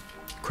cobweb.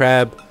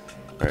 Crab.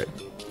 Alright.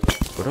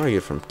 What do I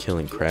get from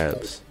killing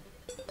crabs?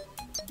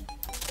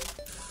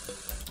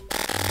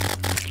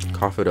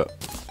 Cough it up.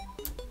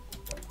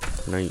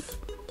 Now you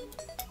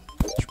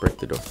break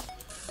the door.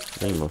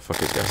 I know you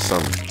motherfuckers got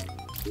something.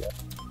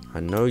 I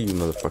know you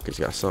motherfuckers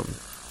got something.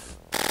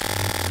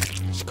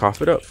 Just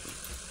cough it up.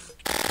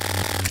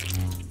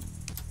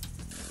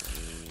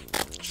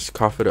 Just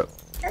cough it up.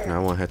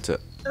 Now I won't have to.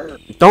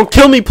 Don't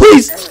kill me,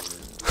 please!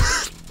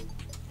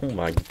 Oh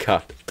my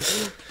god.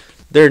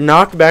 Their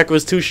knockback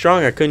was too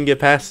strong. I couldn't get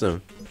past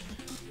them.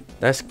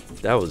 That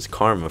was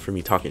karma for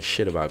me talking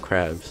shit about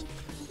crabs.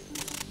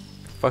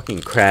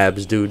 Fucking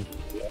crabs, dude.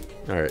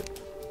 Alright.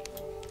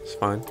 It's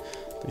fine.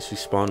 At least we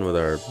spawn with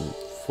our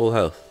full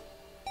health.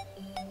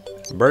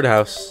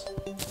 Birdhouse.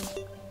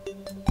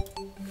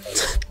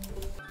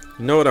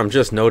 You know what I'm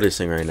just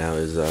noticing right now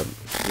is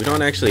we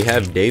don't actually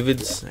have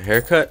David's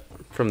haircut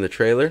from the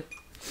trailer.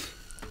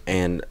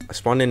 And I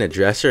spawned in a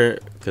dresser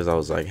because I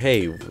was like,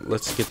 hey,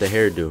 let's get the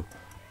hairdo.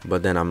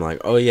 But then I'm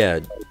like, oh yeah,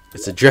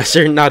 it's a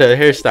dresser, not a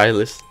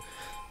hairstylist.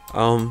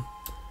 I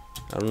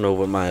don't know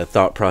what my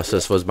thought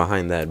process was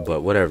behind that,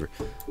 but whatever.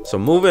 So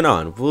moving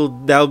on,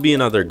 that'll be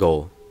another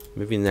goal.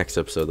 Maybe next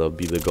episode that'll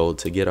be the goal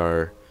to get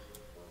our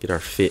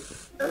fit,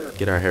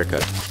 get our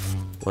haircut.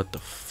 What the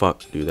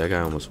fuck, dude? That guy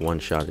almost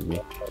one-shotted me.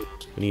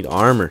 We need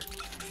armor.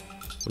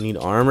 We need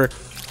armor.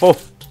 Oh,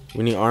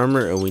 we need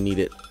armor and we need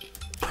it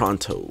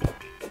pronto.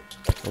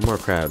 No more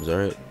crabs, all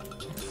right.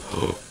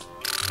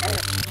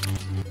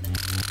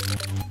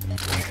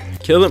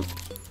 Kill him.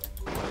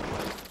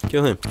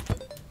 Kill him.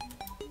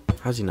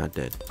 How's he not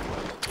dead?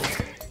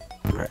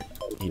 Alright,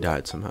 he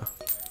died somehow.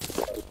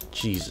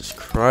 Jesus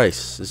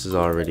Christ, this is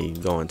already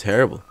going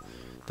terrible.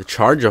 The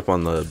charge up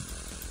on the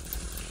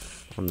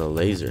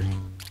laser.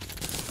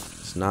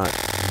 It's not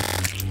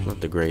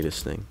the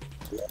greatest thing.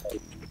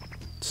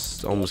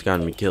 It's almost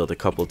gotten me killed a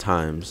couple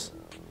times.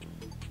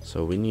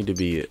 So we need to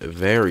be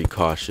very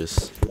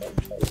cautious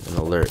and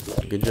alert.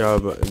 Good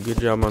job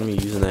on me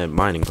using that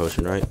mining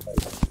potion, right?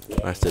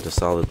 Lasted a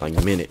solid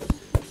like minute.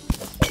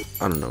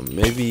 I don't know,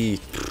 maybe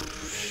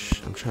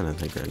I'm trying to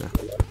think right now.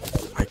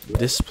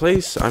 This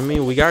place, I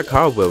mean, we got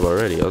cobweb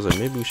already. I was like,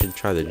 maybe we should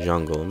try the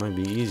jungle. It might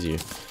be easier.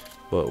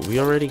 But we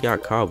already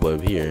got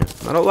cobweb here.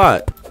 Not a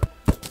lot,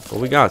 but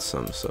we got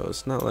some. So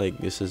it's not like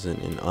this isn't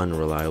an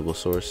unreliable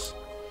source.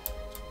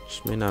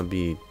 Just may not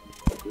be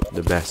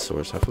the best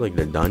source. I feel like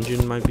the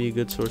dungeon might be a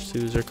good source to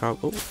use their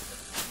cobweb. Oh,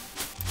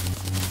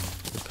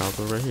 there's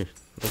cobweb right here.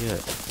 Look at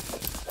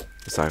that.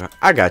 It's like,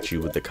 I got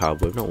you with the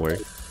cobweb. Don't worry.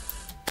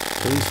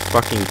 These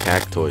fucking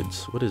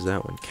cactoids. What is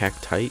that one?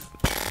 Cactite?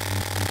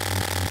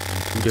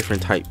 Two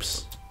different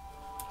types.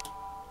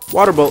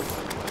 Water bolt.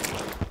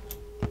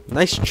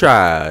 Nice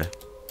try.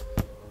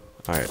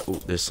 Alright. Oh,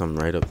 there's some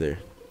right up there.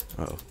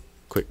 Uh-oh.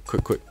 Quick.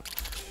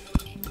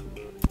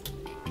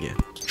 Yeah.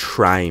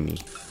 Try me.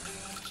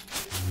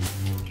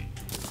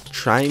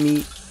 Try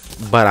me,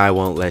 but I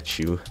won't let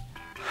you.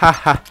 Ha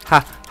ha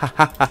ha ha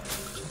ha ha.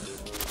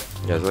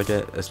 You guys like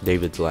that? That's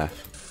David's laugh.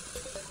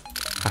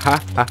 Ha ha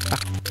ha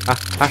ha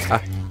ha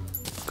ha.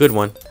 Good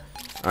one.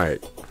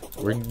 Alright.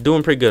 We're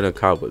doing pretty good on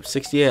cobweb.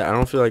 68. I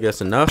don't feel like that's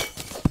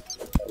enough,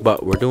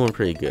 but we're doing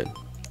pretty good.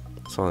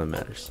 That's all that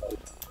matters.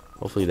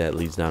 Hopefully that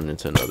leads down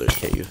into another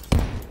cave.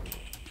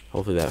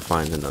 Hopefully that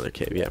finds another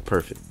cave. Yeah,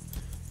 perfect.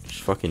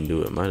 Just fucking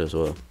do it. Might as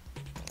well.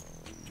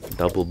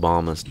 Double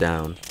bomb us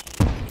down.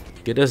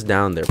 Get us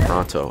down there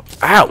pronto.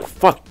 Ow!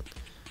 Fuck!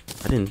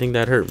 I didn't think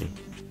that hurt me.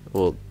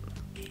 Well,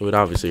 it would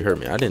obviously hurt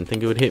me. I didn't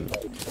think it would hit me.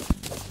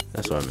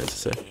 That's what I meant to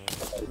say.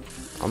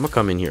 I'm gonna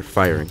come in here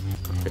firing.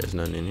 Okay, there's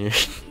nothing in here.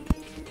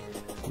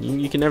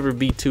 You can never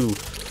be too...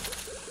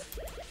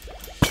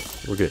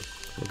 We're good.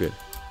 We're good.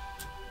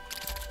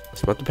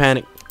 It's about to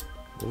panic.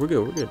 But we're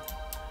good. We're good.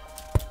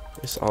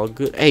 It's all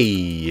good.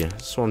 Hey,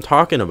 that's what I'm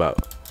talking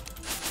about.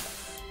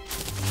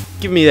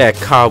 Give me that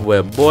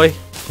cobweb, boy.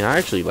 Can I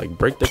actually, like,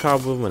 break the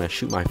cobweb when I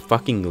shoot my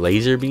fucking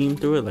laser beam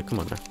through it? Like, come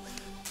on now.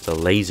 It's a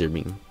laser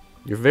beam.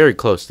 You're very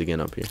close to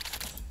getting up here.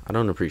 I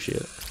don't appreciate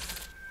it.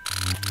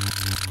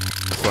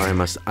 That's why I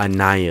must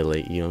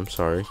annihilate you. I'm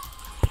sorry.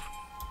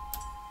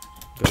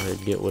 Go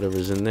ahead, get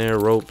whatever's in there.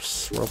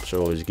 Ropes. Ropes are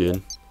always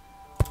good.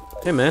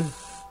 Hey, man.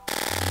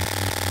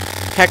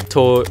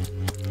 Cactoid.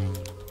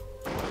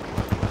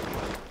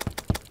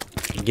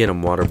 Get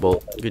him, water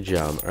bolt. Good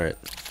job. Alright.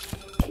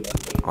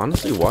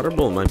 Honestly, water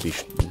bolt might be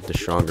the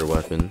stronger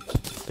weapon. I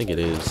think it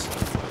is.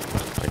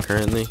 Like,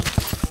 currently.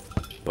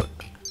 But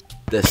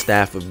the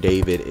Staff of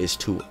David is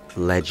too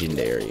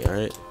legendary,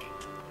 alright?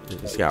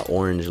 It's got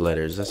orange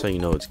letters. That's how you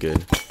know it's good.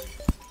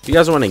 If you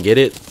guys want to get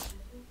it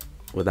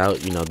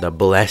without, you know, the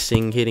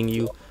blessing hitting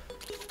you,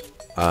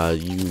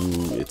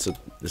 it's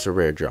a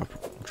rare drop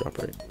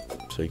rate.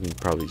 So you can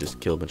probably just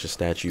kill a bunch of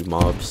statue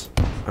mobs.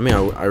 I mean,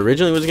 I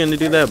originally was going to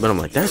do that, but I'm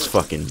like, that's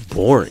fucking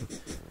boring.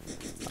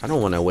 I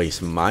don't want to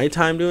waste my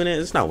time doing it.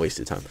 It's not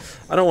wasted time.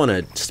 I don't want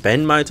to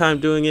spend my time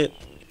doing it.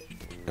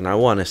 And I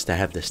want us to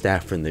have the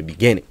staff from the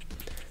beginning.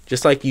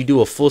 Just like you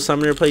do a full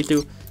summoner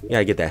playthrough, you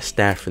gotta get that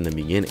staff from the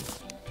beginning.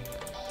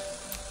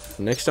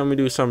 Next time we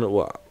do a summoner,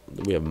 well,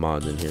 we have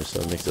mods in here, so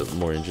it makes it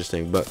more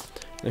interesting. But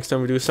next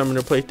time we do a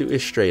summoner playthrough,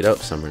 it's straight up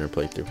summoner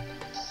playthrough.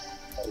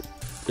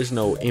 There's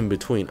no in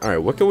between.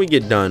 Alright, what can we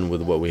get done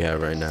with what we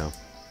have right now?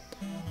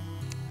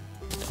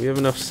 We have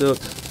enough silk.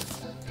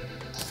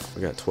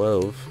 We got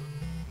 12.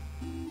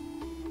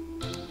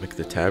 Make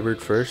the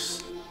tabard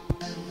first.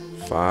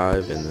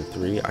 5 and the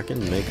 3. I can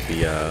make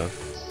the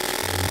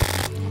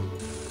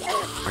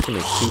I can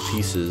make 2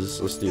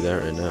 pieces. Let's do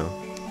that right now.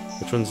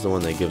 Which one's the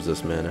one that gives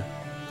us mana?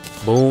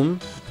 Boom.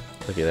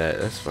 Look at that.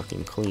 That's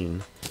fucking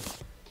clean.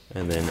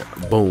 And then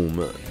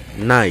boom.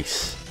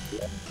 Nice.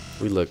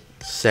 We look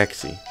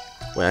sexy.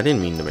 Wait, I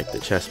didn't mean to make the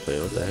chest plate.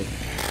 What the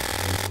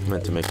heck? I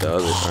meant to make the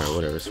other. Alright,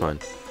 whatever. It's fine.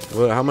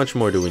 Well, how much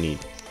more do we need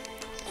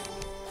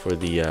for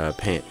the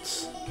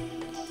pants?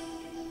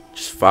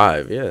 Just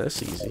 5. Yeah,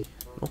 that's easy.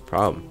 No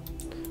problem.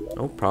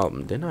 No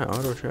problem. Didn't I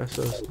auto trash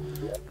those?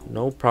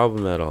 No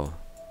problem at all.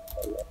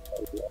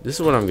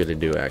 This is what I'm gonna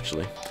do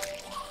actually.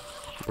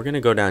 We're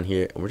gonna go down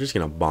here and we're just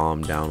gonna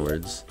bomb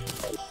downwards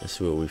and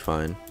see what we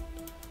find.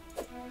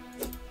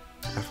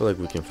 I feel like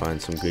we can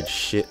find some good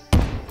shit.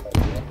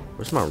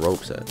 Where's my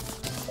ropes at?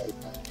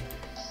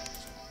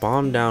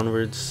 Bomb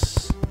downwards.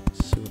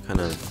 See what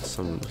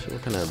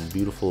kind of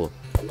beautiful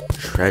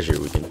treasure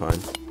we can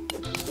find.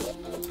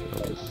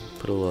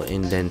 Put a little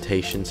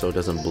indentation so it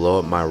doesn't blow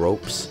up my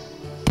ropes.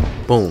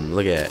 Boom,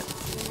 look at that.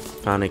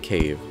 Found a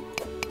cave.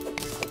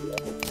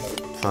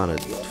 Found a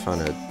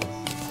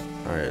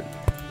alright,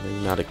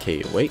 maybe not a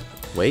cave. Wait,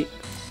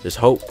 there's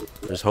hope.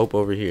 There's hope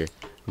over here.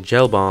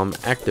 Gel bomb,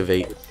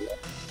 activate.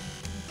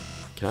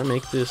 Can I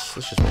make this?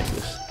 Let's just make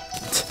this.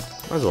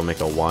 Might as well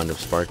make a wand of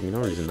sparking,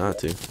 no reason not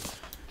to.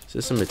 Is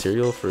this some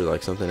material for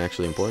like something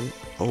actually important?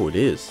 Oh, it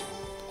is.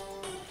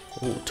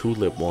 Oh,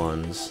 tulip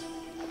wands.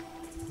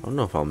 I don't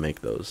know if I'll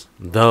make those.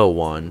 The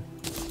one.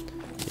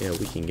 Yeah,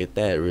 we can get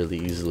that really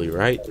easily,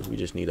 right? We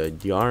just need a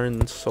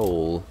yarn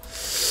soul.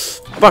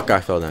 Fuck, I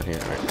fell down here.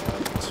 Alright,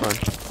 that's fine.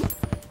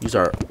 Use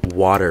our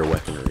water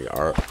weaponry,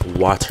 our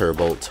water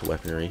bolt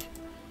weaponry.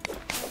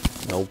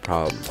 No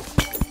problem.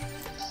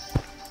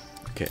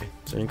 Okay,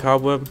 is there any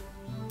cobweb?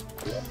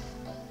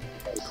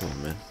 Come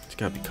on, man. There's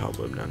gotta be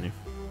cobweb down here.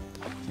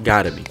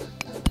 Gotta be.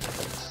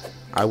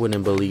 I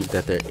wouldn't believe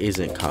that there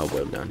isn't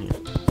cobweb down here.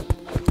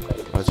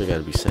 Why's there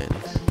gotta be sand?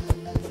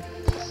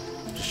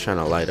 Just trying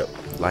to light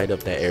up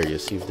that area,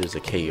 see if there's a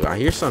cave. I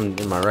hear something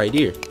in my right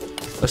ear.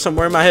 Unless I'm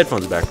wearing my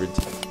headphones backwards.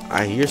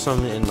 I hear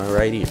something in my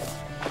right ear.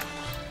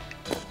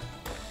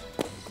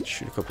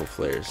 Shoot a couple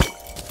flares.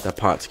 That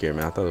pot scared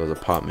me. I thought it was a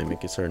pot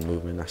mimic. It started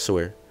moving, I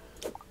swear.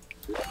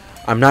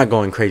 I'm not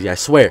going crazy, I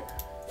swear.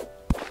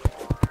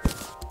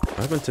 What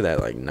happened to that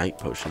like night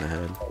potion I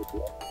had?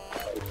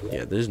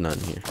 Yeah, there's none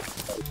here.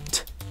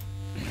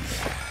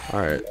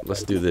 Alright,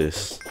 let's do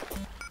this.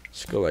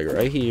 Let's go like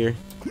right here.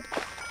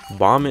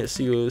 Bomb it,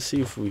 see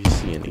if we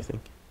see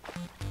anything.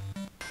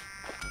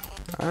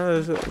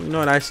 You know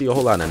what? I see a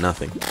whole lot of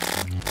nothing.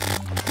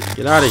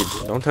 Get out of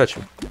here. Don't touch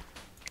me.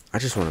 I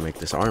just want to make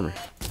this armor.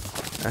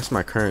 That's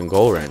my current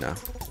goal right now.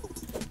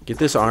 Get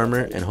this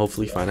armor and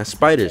hopefully find a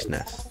spider's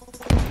nest.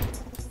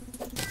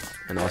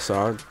 And also,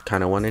 I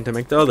kind of wanted to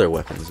make the other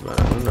weapons, but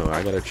I don't know.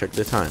 I gotta check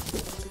the time.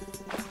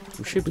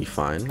 We should be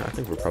fine. I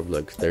think we're probably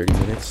like 30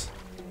 minutes.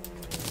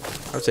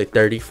 I would say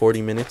 30,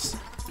 40 minutes.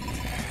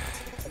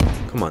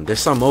 Come on, there's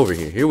some over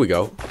here. Here we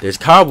go. There's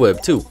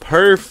cobweb too.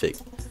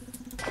 Perfect.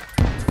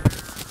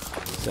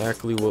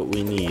 Exactly what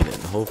we need.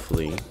 And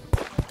hopefully,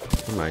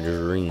 in my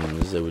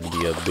dreams, there would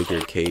be a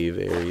bigger cave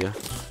area.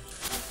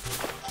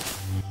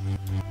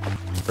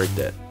 Break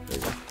that. There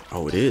you go.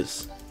 Oh, it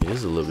is. It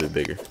is a little bit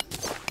bigger.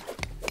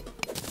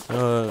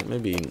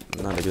 Maybe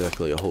not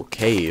exactly a whole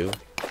cave.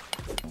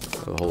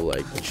 A whole,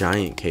 like,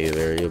 giant cave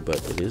area,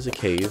 but it is a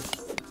cave.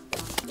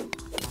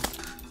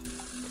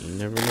 You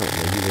never know.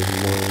 Maybe there's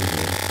more in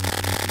here.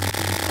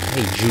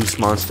 Hey, juice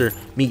monster.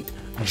 Meet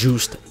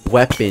juiced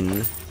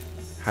weapon.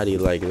 How do you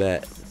like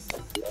that?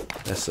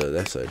 That's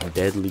a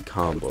deadly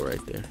combo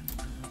right there.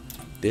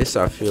 This,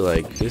 I feel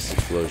like this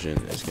explosion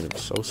is gonna be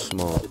so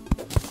small.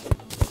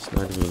 It's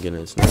not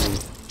even.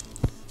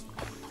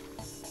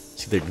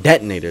 See, they're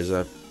detonators.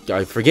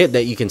 I forget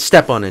that you can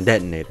step on a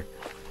detonator.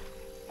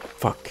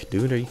 Fuck,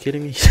 dude, are you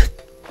kidding me?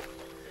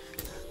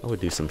 I would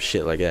do some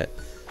shit like that.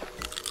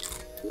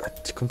 I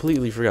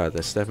completely forgot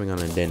that stepping on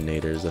a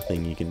detonator is a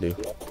thing you can do.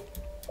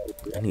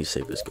 I need to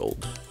save this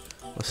gold.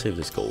 Let's save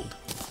this gold.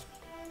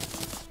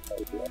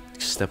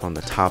 Step on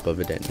the top of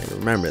a detonator.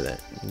 Remember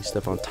that. You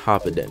step on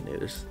top of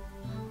detonators.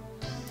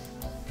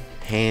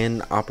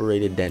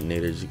 Hand-operated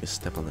detonators, you can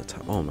step on the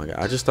top. Oh my god,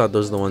 I just thought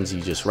those are the ones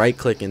you just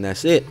right-click and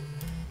that's it.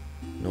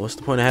 You know, what's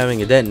the point of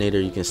having a detonator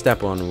you can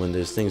step on when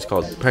there's things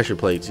called pressure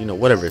plates? You know,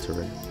 whatever it's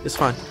already. It's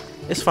fine.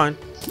 It's fine.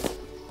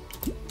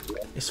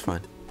 It's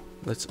fine.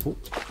 Let's... Ooh.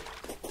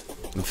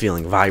 I'm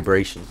feeling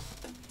vibration.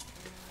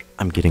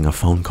 I'm getting a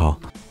phone call.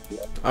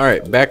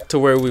 Alright, back to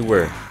where we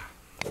were.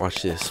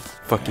 Watch this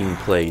fucking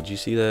play. Did you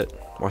see that?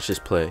 Watch this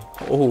play.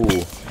 Oh,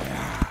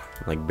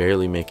 I'm like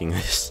barely making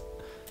this.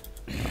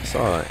 I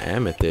saw an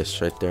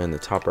amethyst right there in the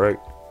top right.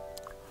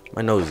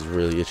 My nose is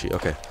really itchy.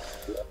 Okay.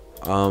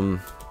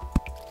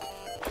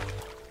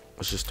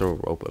 Let's just throw a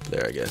rope up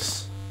there, I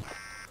guess.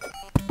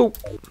 Boop.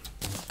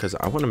 Because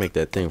I want to make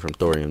that thing from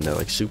thorium, that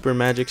like super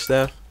magic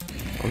staff.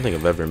 I don't think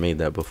I've ever made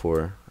that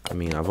before. I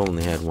mean, I've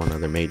only had one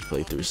other MAGE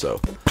playthrough,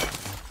 so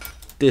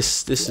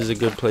this is a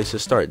good place to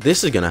start.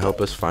 This is gonna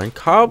help us find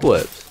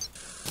cobwebs.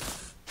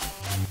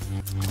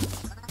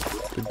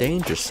 The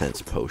danger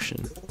sense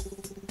potion.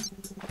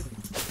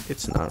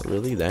 It's not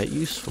really that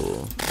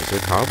useful. Is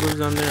there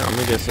cobwebs on there? I'm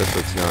gonna guess that's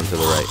what's down to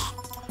the right.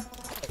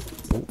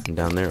 Ooh, and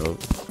down there. Oh.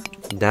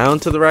 Down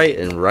to the right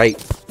and right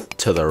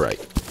to the right.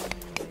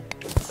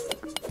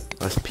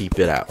 Let's peep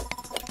it out.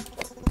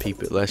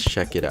 Peep it. Let's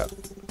check it out.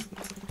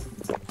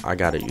 I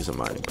gotta use a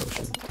mining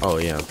potion. Oh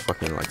yeah,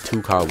 fucking like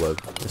 2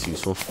 cobwebs. That's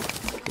useful.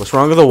 What's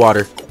wrong with the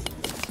water?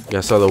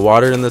 Yeah, saw the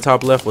water in the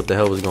top left. What the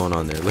hell was going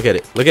on there? Look at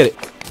it. Look at it.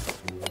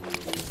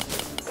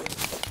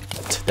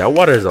 That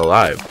water is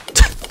alive.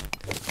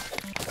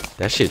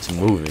 That shit's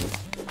moving.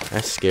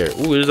 That's scary.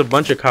 Ooh, there's a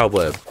bunch of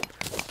cobweb.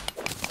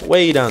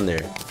 Way down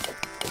there.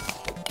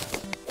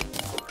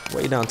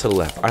 Way down to the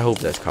left. I hope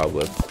that's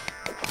cobweb.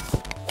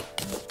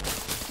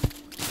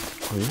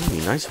 Oh, it would be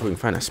nice if we can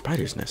find a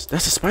spider's nest.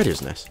 That's a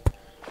spider's nest.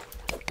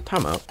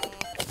 Time out.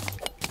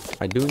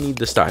 I do need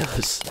the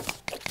stylus.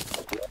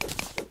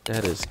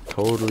 That is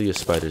totally a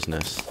spider's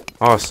nest.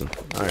 Awesome.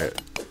 Alright.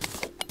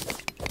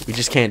 We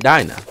just can't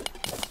die now.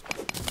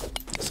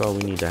 That's all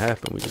we need to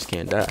happen. We just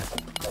can't die.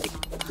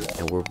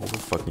 And we're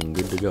fucking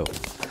good to go.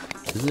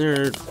 Isn't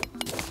there...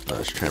 Oh,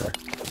 it's Tremor.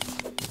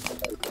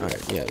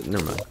 Alright, yeah,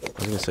 never mind. I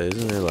was gonna say,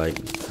 isn't there like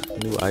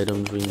new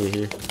items we can get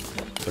here?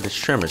 But it's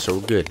Tremor, so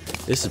we're good.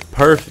 This is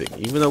perfect.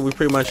 Even though we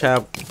pretty much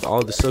have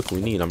all the silk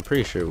we need, I'm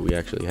pretty sure we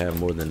actually have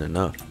more than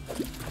enough.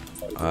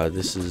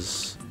 This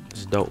is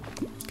dope.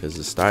 Because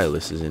the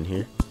stylus is in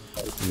here.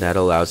 And that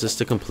allows us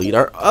to complete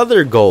our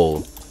other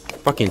goal.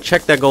 Fucking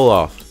check that goal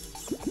off.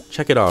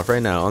 Check it off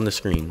right now on the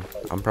screen.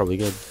 I'm probably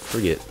gonna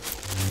forget.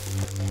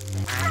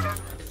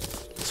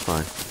 It's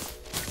fine.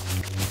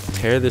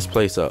 Tear this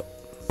place up.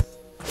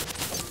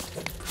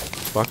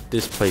 Fuck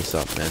this place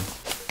up, man.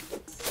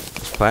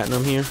 There's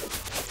platinum here.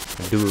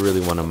 I do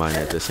really want to mine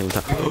it at the same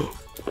time.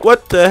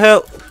 What the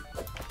hell?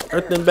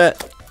 Earthen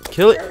bat.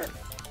 Kill it.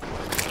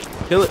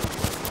 Kill it.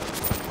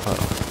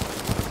 Uh-oh.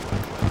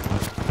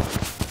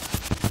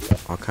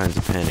 All kinds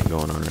of panic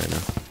going on right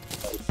now.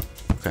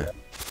 Okay.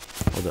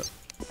 Hold up.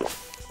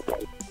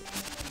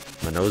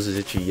 My nose is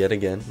itchy yet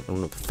again. I don't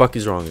know what the fuck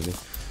is wrong with me.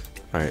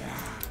 Alright.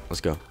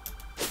 Let's go.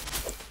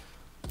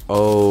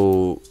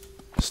 Oh.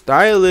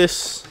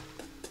 Stylus.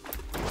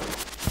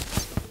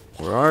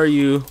 Where are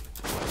you?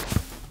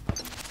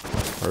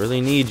 I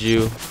really need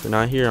you. If you're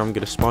not here, I'm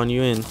gonna spawn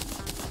you in.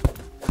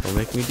 Don't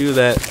make me do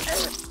that.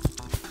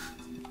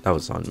 That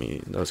was on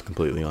me. That was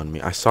completely on me.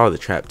 I saw the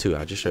trap too.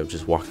 I should have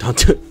just walked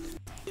onto it.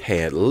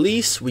 Hey, at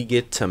least we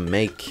get to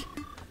make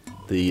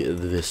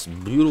this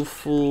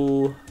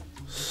beautiful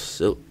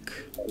silk.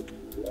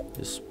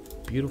 This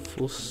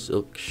beautiful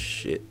silk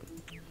shit.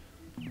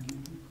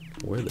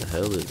 Where the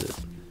hell is it?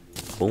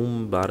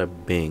 Boom, bada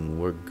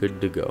bing. We're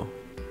good to go.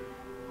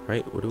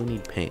 Right? What do we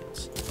need?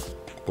 Pants.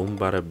 Boom,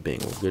 bada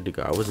bing. We're good to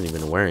go. I wasn't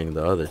even wearing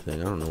the other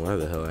thing. I don't know why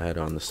the hell I had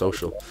it on the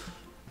social.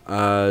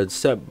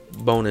 Set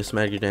bonus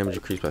magic damage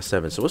increased by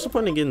 7. So what's the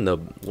point of getting the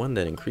one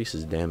that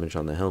increases damage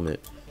on the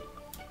helmet?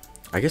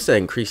 I guess that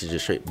increases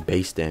just straight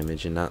base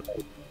damage and not...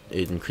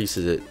 It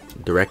increases it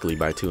directly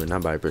by 2 and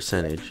not by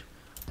percentage.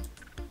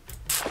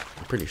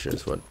 I'm pretty sure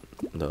that's what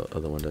the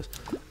other one does.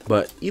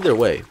 But either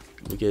way,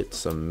 we get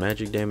some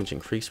magic damage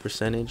increased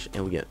percentage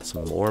and we get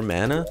some more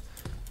mana.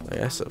 Like,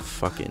 that's a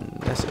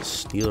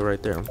steal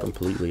right there. I'm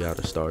completely out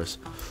of stars.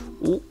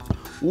 Ooh,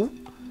 ooh.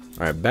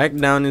 Alright, back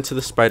down into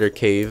the spider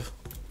cave.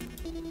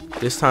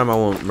 This time I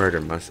won't murder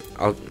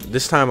myself.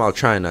 This time I'll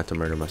try not to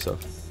murder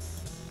myself.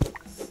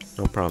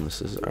 No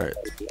promises. Alright,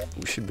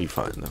 we should be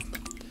fine though.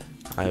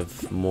 I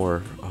have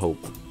more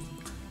hope.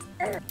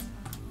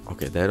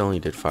 Okay, that only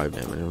did 5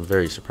 damage. I'm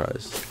very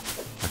surprised.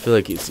 I feel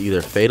like it's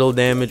either fatal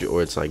damage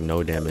or it's like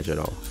no damage at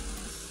all.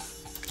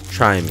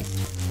 Try me.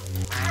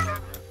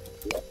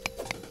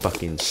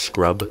 Fucking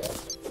scrub.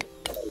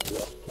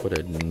 What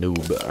a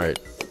noob. Alright.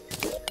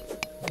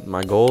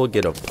 My goal,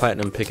 get a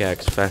platinum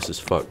pickaxe fast as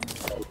fuck.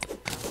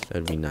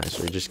 That'd be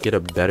nice. Or just get a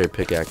better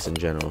pickaxe in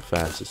general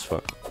fast as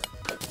fuck.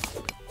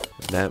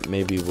 That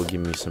maybe will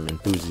give me some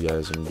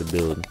enthusiasm to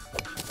build.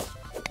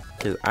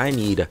 Because I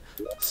need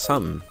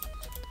something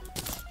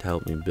to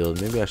help me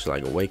build. Maybe I should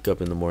like wake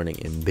up in the morning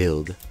and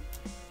build.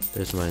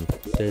 There's my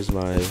enthusiasm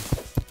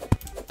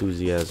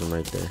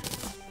right there.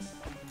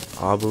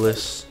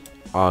 Obelisk,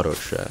 auto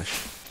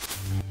trash.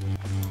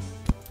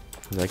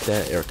 Like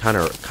that, or kind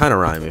of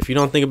rhyme. If you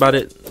don't think about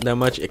it that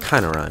much, it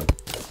kind of rhyme.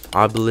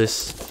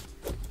 Obelisk,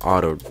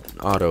 auto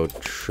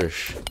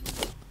trish.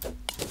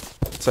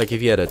 It's like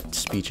if you had a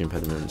speech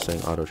impediment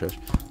saying auto trash.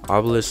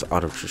 Obelisk,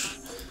 auto trish.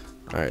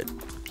 All right,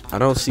 I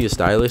don't see a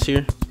stylus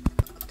here,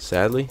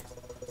 sadly.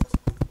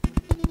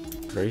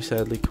 Very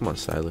sadly. Come on,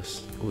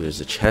 stylus. Oh,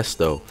 there's a chest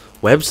though.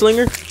 Web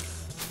slinger.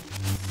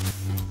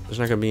 There's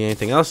not gonna be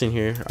anything else in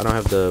here. I don't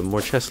have the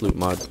more chest loot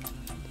mod.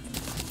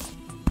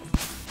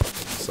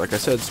 Like I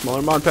said,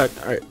 smaller mod pack.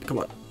 Alright, come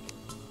on.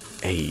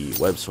 Hey,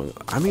 web swing.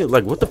 I mean,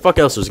 like, what the fuck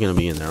else was gonna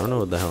be in there? I don't know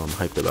what the hell I'm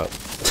hyped about.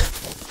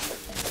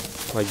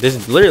 Like,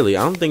 this literally,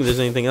 I don't think there's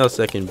anything else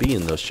that can be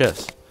in those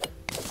chests.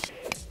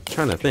 I'm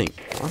trying to think.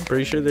 I'm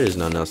pretty sure there is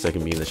nothing else that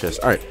can be in the chest.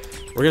 Alright,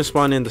 we're gonna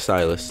spawn in the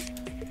stylist.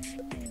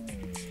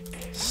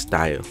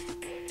 Style.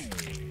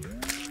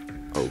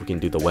 Oh, we can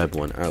do the web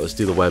one. Alright, let's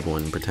do the web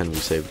one and pretend we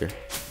saved her.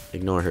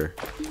 Ignore her.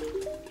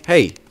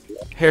 Hey,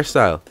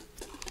 hairstyle.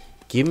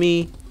 Give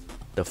me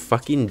the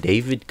fucking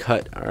David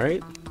cut,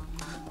 alright?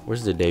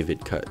 Where's the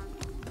David cut?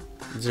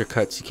 These are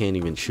cuts you can't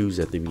even choose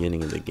at the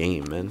beginning of the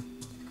game, man.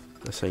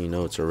 That's how you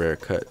know it's a rare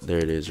cut. There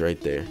it is, right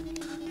there.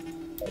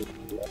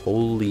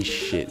 Holy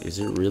shit, is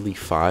it really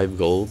 5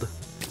 gold?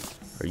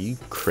 Are you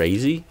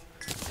crazy?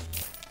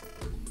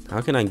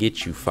 How can I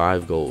get you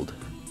 5 gold?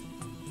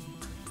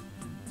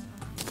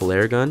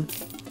 Flare gun?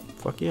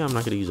 Fuck yeah, I'm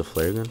not gonna use a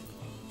flare gun.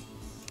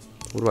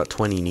 What about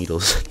 20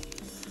 needles?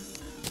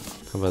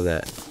 How about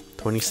that?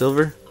 20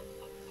 silver?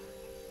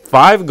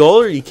 5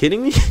 gold? Are you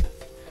kidding me?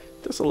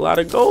 That's a lot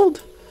of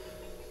gold.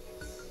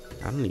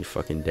 I don't need a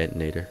fucking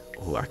detonator.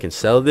 Oh, I can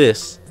sell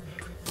this.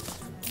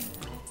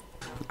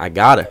 I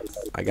gotta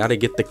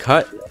get the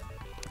cut.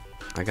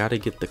 I gotta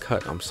get the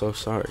cut. I'm so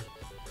sorry.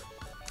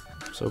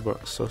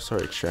 So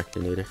sorry,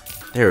 Extractinator.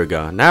 There we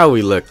go. Now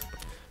we look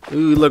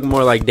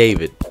more like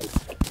David.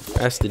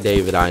 That's the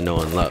David I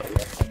know and love.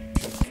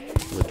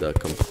 With the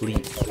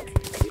complete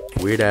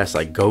weird ass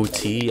like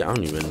goatee. I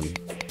don't even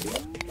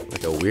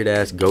like a weird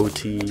ass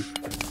goatee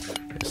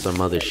and some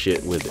other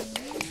shit with it.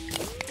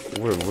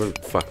 We're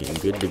fucking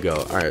good to go.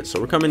 Alright, so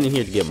we're coming in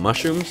here to get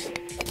mushrooms.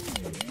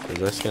 Because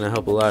that's gonna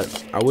help a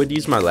lot. I would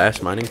use my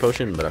last mining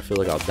potion, but I feel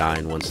like I'll die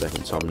in 1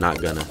 second, so I'm not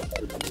gonna.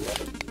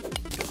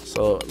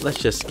 So let's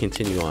just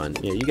continue on.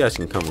 Yeah, you guys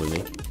can come with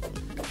me.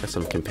 Got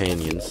some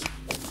companions.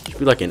 Should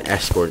be like an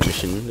escort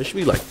mission. There should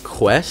be like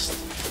quests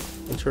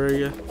in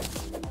Terraria.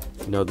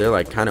 You know, they're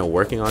like kind of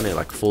working on it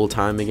like full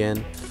time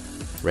again.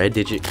 Red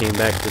Digit came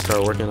back to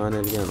start working on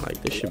it again.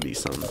 Like there should be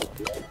some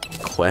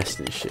quest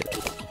and shit.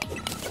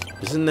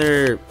 Isn't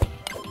there?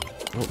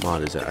 What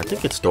mod is that? I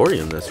think it's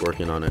Dorian that's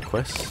working on a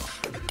quest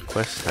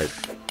type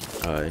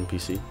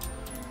NPC.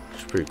 Which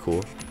is pretty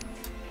cool.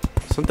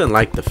 Something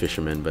like the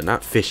fisherman, but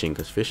not fishing,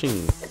 because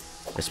fishing,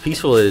 as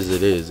peaceful as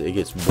it is, it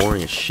gets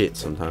boring as shit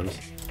sometimes.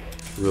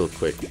 Real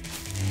quick.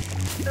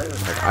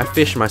 Like, I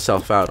fish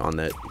myself out on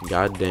that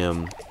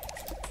goddamn.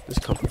 There's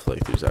a couple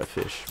playthroughs I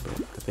fish, but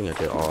I think I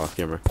did all off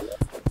camera.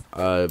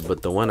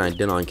 But the one I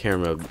did on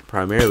camera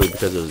primarily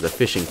because it was the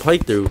fishing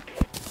playthrough.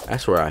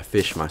 That's where I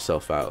fish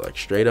myself out, like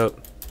straight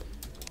up.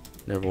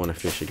 Never want to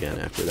fish again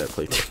after that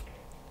playthrough.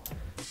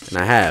 And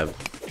I have.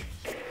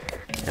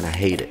 And I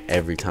hate it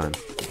every time.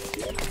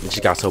 It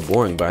just got so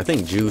boring, but I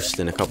think Joost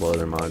and a couple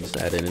other mods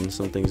added in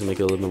some things to make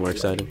it a little bit more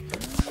exciting.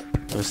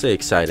 When I say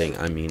exciting,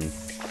 I mean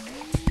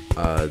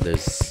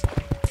there's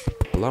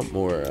a lot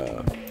more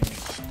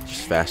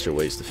just faster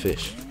ways to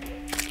fish.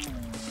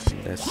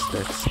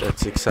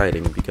 That's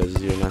exciting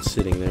because you're not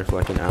sitting there for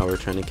like an hour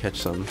trying to catch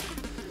something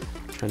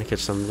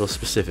real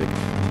specific.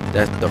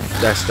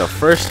 That's the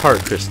first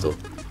heart crystal.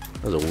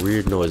 That was a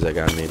weird noise that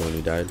guy made when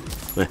he died.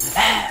 That's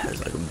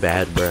like a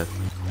bad breath.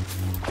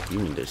 You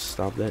need to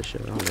stop that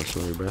shit. I don't want to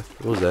smell your breath.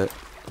 What was that?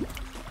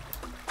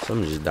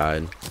 Something just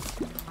died.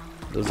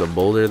 There was a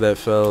boulder that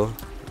fell.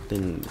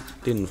 Didn't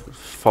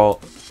fall.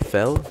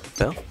 Fell?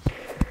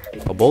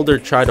 A boulder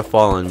tried to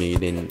fall on me.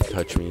 It didn't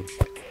touch me.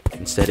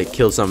 Instead, it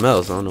killed something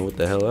else. I don't know what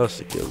the hell else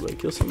it killed, but it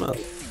killed something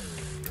else.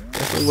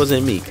 Definitely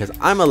wasn't me, because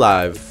I'm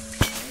alive.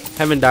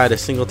 Haven't died a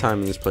single time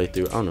in this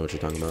playthrough. I don't know what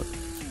you're talking about.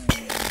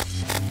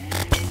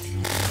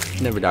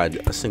 Never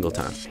died a single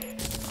time.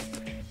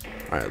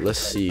 Alright, let's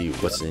see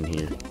what's in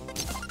here.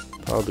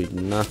 Probably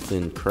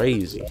nothing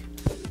crazy.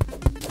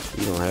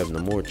 We don't have no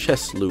more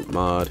chest loot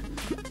mod.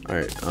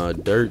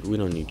 Alright, dirt. We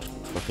don't need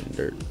fucking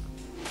dirt.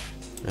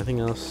 Anything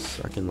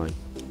else I can like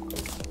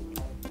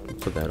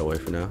put that away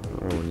for now.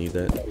 I don't need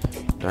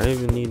that. Do I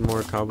even need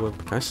more cobweb?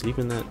 Can I sleep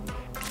in that?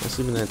 Can I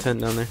sleep in that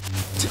tent down there?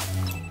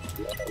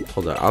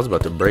 Hold on, I was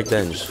about to break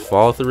that and just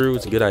fall through.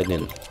 It's good I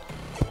didn't.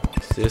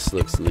 This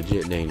looks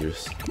legit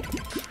dangerous.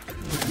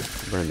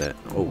 Burn that.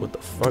 Oh, what the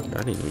fuck?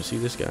 I didn't even see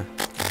this guy.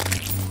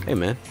 Hey,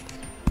 man.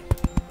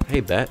 Hey,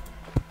 bat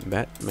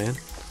man.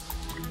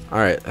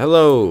 Alright,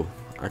 hello.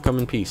 I come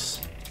in peace.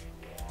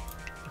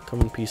 I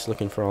come in peace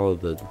looking for all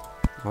the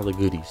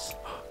goodies.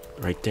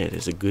 Right there.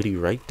 There's a goodie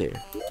right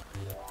there.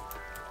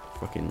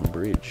 Fucking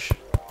bridge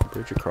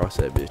across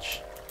that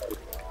bitch.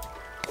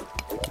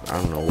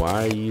 I don't know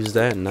why I use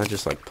that and not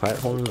just like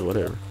platforms,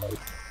 whatever.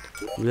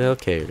 Who the hell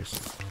cares?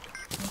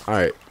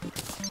 Alright.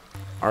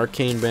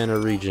 Arcane banner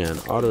regen.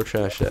 Auto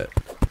trash that.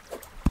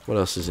 What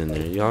else is in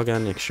there? Y'all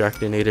got an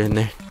extractinator in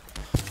there?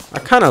 I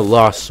kind of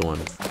lost one.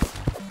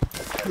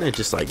 Kind of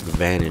just like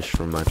vanished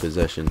from my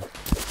possession.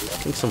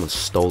 I think someone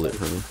stole it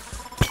from me.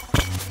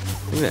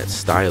 I think that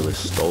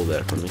stylist stole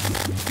that from me.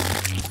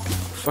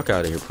 Fuck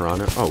out of here,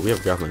 piranha. Oh, we have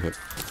a grappling hook.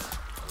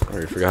 I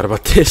already forgot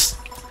about this.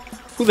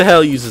 Who the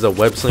hell uses a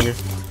web slinger?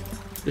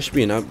 There should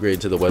be an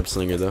upgrade to the web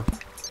slinger though,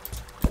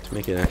 to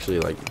make it actually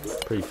like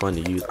pretty fun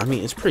to use. I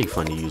mean, it's pretty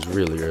fun to use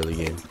really early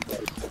game.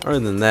 Other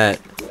than that,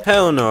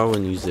 hell no, I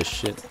wouldn't use this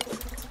shit.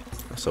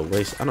 So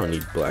waste. I don't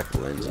need black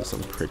lenses.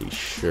 I'm pretty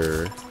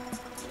sure.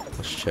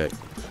 Let's check.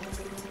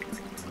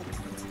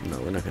 No,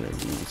 we're not gonna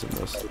be using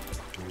those.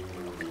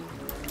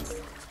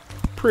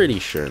 Pretty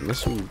sure,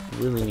 unless we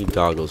really need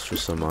goggles for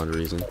some odd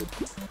reason.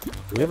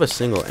 We have a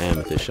single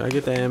amethyst. Should I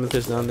get that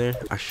amethyst down there?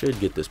 I should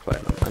get this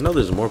platinum. I know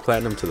there's more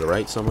platinum to the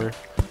right somewhere.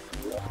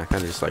 I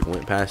kind of just like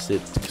went past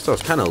it because I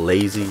was kind of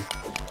lazy.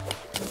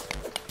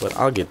 But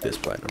I'll get this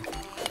platinum.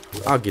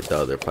 I'll get the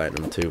other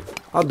platinum too.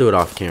 I'll do it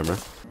off camera.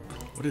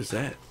 What is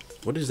that?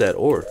 What is that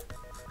ore?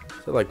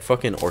 Is that like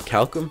fucking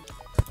orichalcum?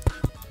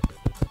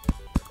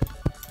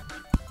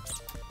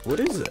 What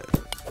is that?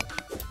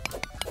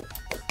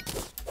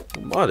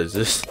 What mod is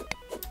this?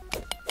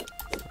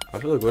 I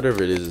feel like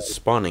whatever it is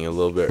spawning a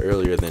little bit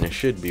earlier than it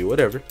should be.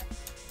 Whatever.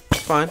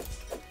 It's fine.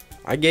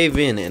 I gave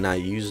in and I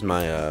used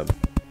my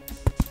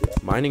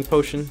mining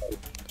potion.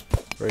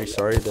 Very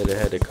sorry that it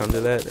had to come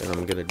to that, and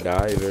I'm gonna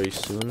die very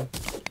soon.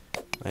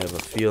 I have a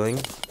feeling,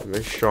 a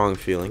very strong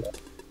feeling.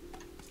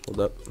 Hold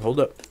up, hold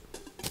up.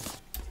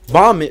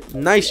 Bomb it.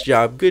 Nice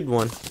job. Good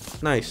one.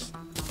 Nice.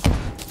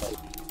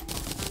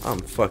 I'm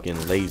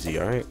fucking lazy,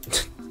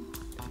 alright?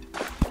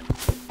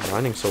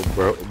 Mining so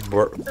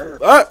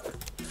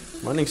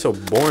mining so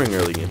boring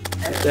early game.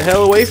 Get the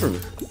hell away from me.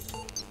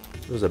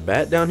 There was a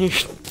bat down here.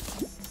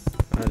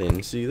 I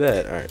didn't see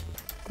that. Alright.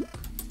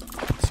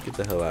 Let's get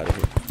the hell out of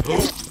here.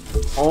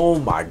 Oh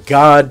my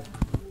god.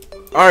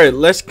 Alright,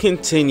 let's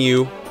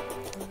continue.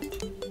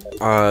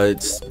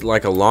 It's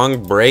like a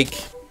long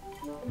break,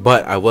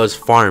 but I was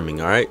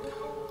farming, alright?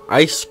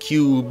 Ice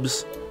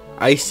cubes,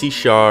 icy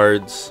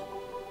shards.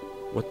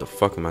 What the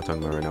fuck am I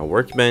talking about right now?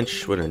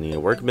 Workbench. What do I need? A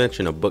workbench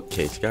and a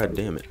bookcase. God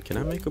damn it. Can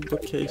I make a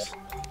bookcase?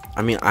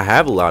 I mean, I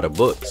have a lot of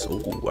books.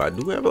 Ooh, I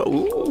do have a...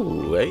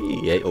 Ooh,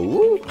 hey,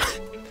 ooh.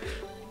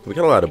 We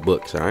got a lot of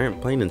books, alright?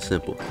 Plain and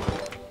simple.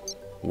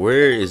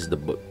 Where is the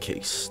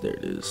bookcase? There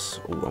it is.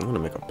 Oh, I want to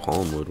make a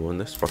palm wood one.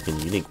 That's fucking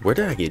unique. Where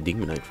did I get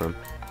demonite from?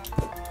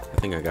 I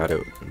think I got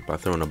it by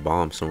throwing a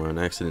bomb somewhere on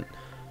accident.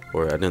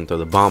 Or I didn't throw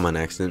the bomb on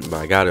accident, but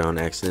I got it on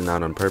accident,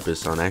 not on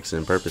purpose. On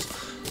accident, purpose.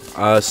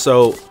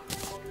 So...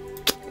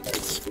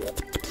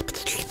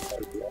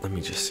 Let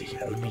me just see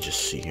here. Let me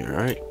just see here,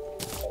 alright?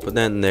 Put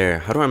that in there.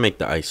 How do I make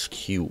the ice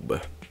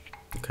cube?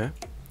 Okay.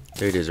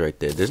 There it is right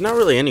there. There's not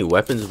really any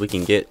weapons we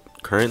can get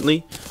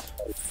currently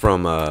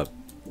from, I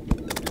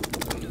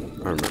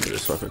remember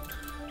this weapon.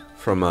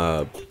 From,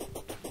 what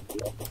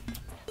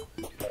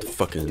the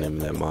fuck is the name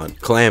of that mod?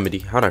 Calamity.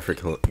 How did I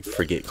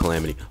forget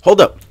Calamity? Hold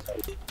up!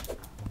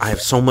 I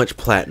have so much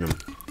platinum.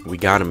 We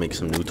gotta make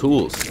some new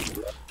tools.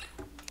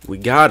 We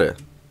gotta.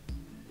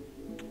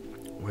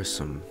 Where's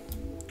some...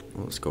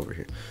 Well, let's go over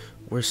here.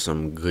 Where's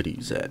some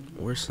goodies at?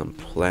 Where's some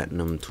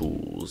platinum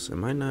tools?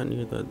 Am I not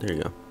near that? There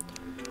you go.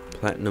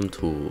 Platinum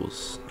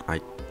tools. I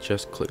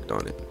just clicked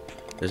on it.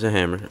 There's a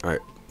hammer.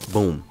 Alright.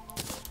 Boom.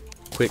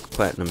 Quick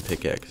platinum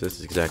pickaxe. This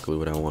is exactly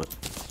what I want.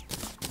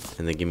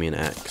 And then give me an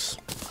axe.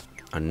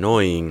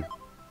 Annoying.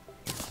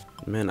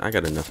 Man, I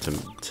got enough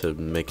to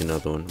make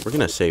another one. We're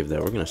gonna save that.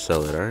 We're gonna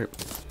sell it, alright?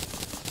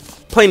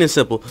 Plain and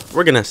simple.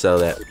 We're gonna sell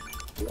that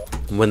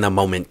when the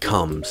moment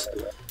comes.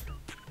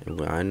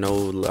 I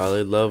know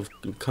I love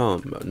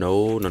come.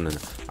 No.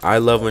 I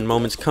love when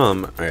moments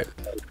come. Alright.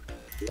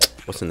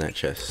 What's in that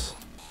chest?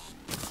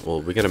 Well,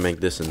 we gotta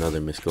make this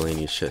another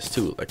miscellaneous chest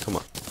too. Like, come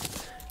on.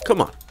 Come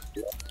on.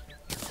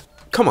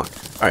 Come on.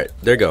 Alright,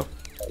 there you go.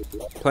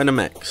 Platinum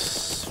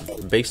X.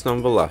 Based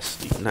on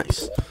velocity.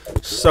 Nice.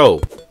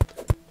 So,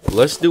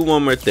 let's do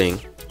one more thing.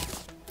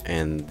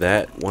 And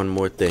that one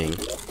more thing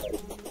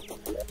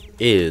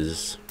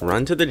is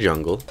run to the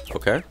jungle.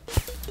 Okay?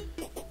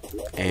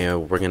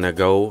 And we're gonna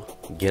go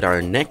get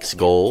our next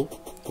goal,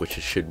 which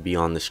should be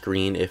on the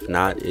screen. If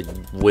not, it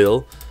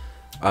will.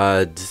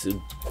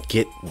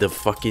 Get the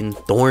fucking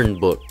thorn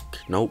book.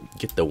 Nope,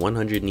 get the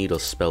 100 needle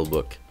spell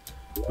book.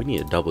 We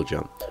need a double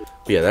jump.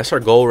 But yeah, that's our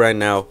goal right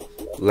now.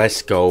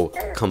 Let's go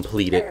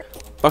complete it.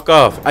 Fuck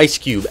off, ice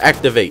cube,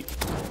 activate.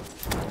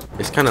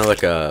 It's kind of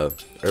like a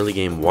early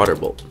game water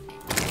bolt.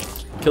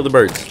 Kill the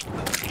birds.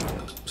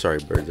 Sorry,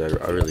 birds.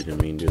 I really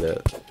didn't mean to do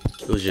that.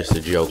 It was just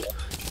a joke.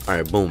 All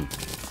right, boom.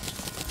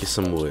 Get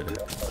some wood.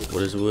 What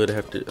does wood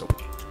have to do?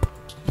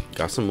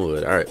 Got some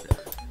wood. Alright.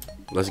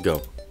 Let's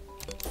go.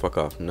 Fuck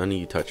off. None of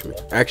you touch me.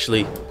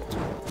 Actually,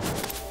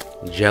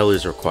 gel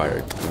is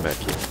required. Come back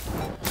here.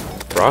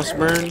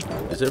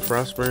 Frostburn? Is it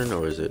frostburn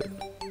or is it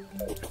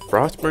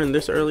frostburn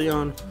this early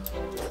on?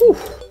 Whew.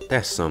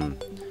 That's some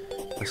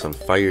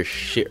fire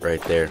shit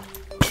right there.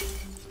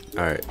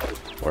 Alright.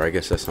 Or I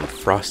guess that's some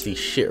frosty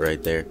shit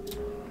right there.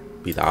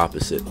 Be the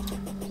opposite.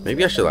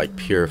 Maybe I should like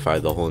purify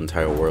the whole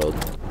entire world.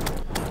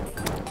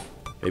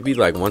 Maybe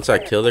like once I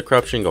kill the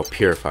corruption, go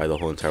purify the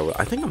whole entire world.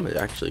 I think I'm gonna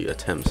actually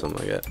attempt something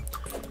like that.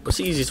 What's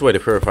the easiest way to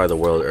purify the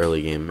world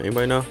early game?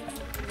 Anybody know?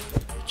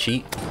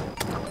 Cheat?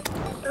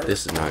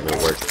 This is not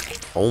gonna work.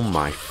 Oh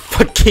my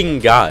fucking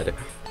god.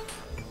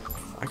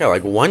 I got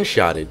like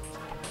one-shotted.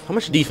 How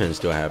much defense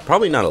do I have?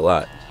 Probably not a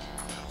lot.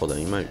 Hold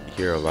on, you might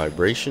hear a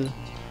vibration.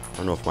 I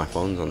don't know if my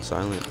phone's on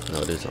silent.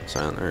 No, it is on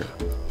silent. Alright.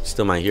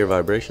 Still might hear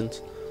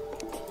vibrations.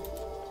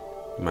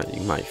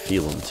 You might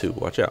feel them too.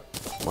 Watch out.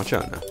 Watch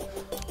out now.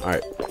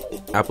 Alright.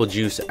 Apple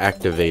juice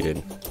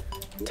activated.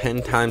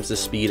 10 times the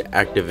speed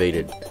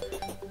activated.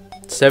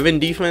 7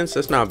 defense?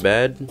 That's not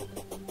bad.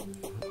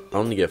 I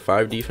only get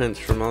 5 defense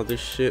from all this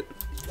shit.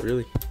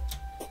 Really?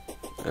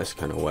 That's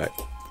kind of whack.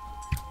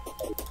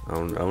 I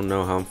don't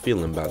know how I'm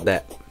feeling about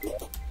that.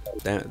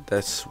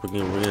 We're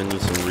gonna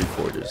need some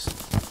recorders.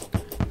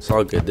 It's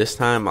all good. This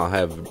time I'll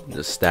have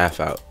the staff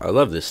out. I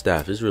love this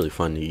staff. It's really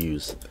fun to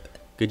use.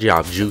 Good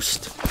job,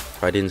 Joost.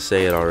 If I didn't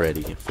say it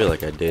already, I feel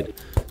like I did.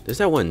 There's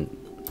that one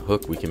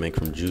hook we can make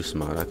from Joost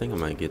Mod. I think I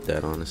might get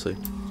that, honestly.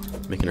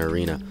 Make an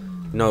arena.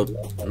 You know,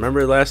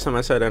 remember last time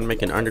I said I'd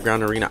make an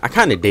underground arena? I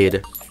kind of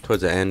did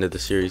towards the end of the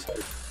series.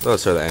 Well,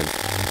 it's the end.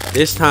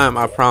 This time,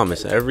 I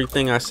promise.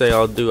 Everything I say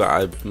I'll do,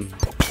 I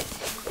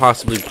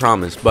possibly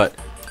promise. But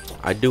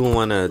I do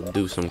want to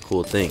do some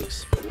cool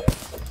things.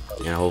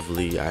 And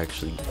hopefully I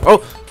actually...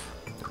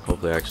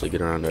 hopefully I actually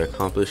get around to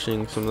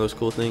accomplishing some of those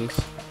cool things.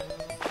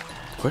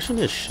 The question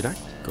is, should I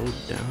go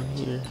down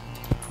here?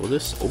 Will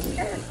this... Oh.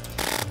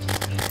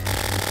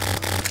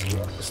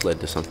 This led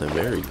to something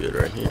very good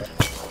right here.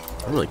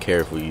 I don't really care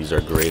if we use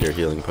our greater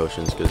healing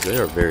potions because they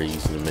are very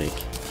easy to make.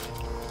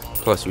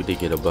 Plus, we did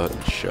get a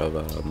bunch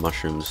of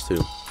mushrooms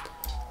too,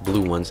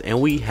 blue ones,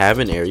 and we have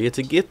an area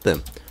to get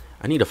them.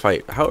 I need to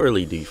fight. How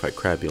early do you fight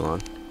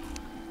Crabulon?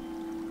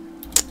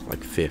 Like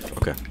 5th.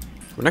 Okay.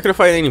 We're not gonna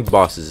fight any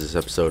bosses this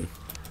episode.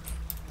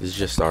 This is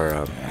just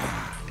our.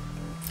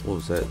 What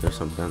was that? There's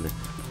something down there.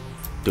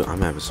 Dude,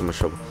 I'm having so much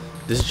trouble.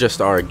 This is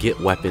just our get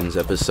weapons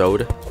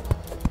episode.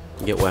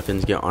 Get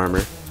weapons, get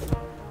armor.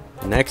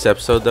 Next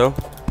episode though.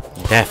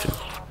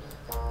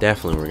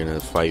 Definitely we're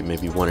gonna fight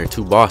maybe 1 or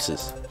 2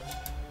 bosses.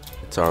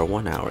 It's our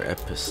 1-hour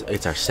episode.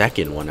 It's our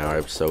second 1-hour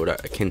episode, a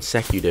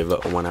consecutive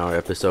 1-hour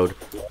episode.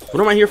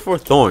 What am I here for?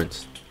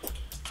 Thorns.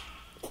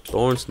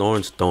 Thorns.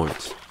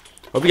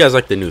 Hope you guys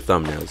like the new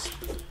thumbnails.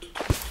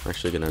 I'm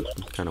actually gonna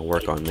kind of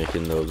work on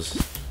making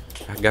those.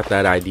 I got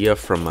that idea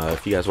from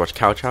if you guys watch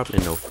Couch Hop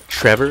and know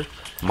Trevor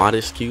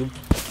Modest Cube.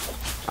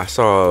 I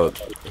saw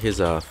his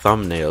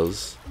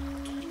thumbnails,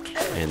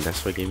 and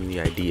that's what gave me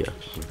the idea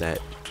of that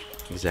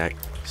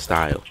exact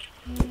style.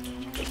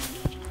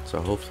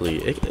 So hopefully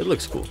it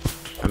looks cool.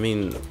 I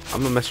mean,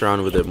 I'm gonna mess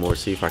around with it more,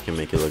 see if I can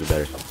make it look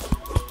better.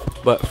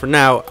 But for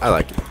now, I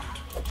like it.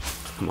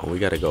 Come on, we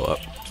gotta go up.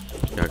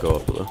 We gotta go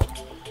up a little.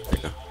 There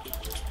you go.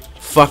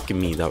 Fuck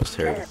me, that was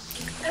terrible.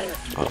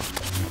 Oh.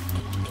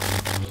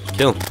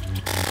 Kill him.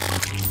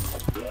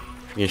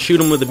 You can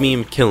shoot him with a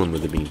beam, kill him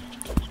with a beam.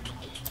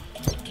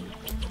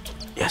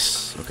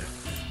 Yes. Okay.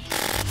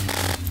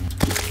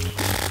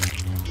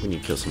 We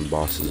need to kill some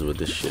bosses with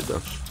this shit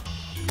though.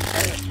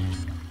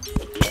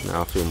 Now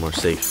I'll feel more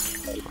safe.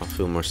 I'll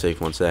feel more safe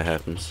once that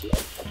happens,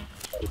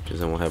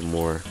 because then we'll have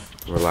more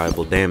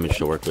reliable damage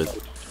to work with.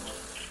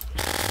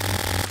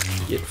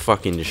 Get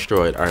fucking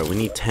destroyed. Alright, we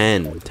need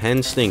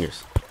 10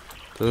 stingers.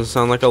 Doesn't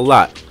sound like a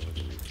lot,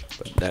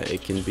 but that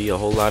it can be a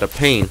whole lot of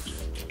pain.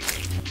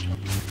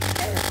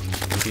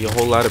 It can be a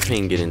whole lot of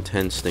pain getting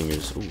 10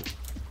 stingers. Ooh,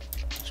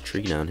 there's a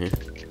tree down here.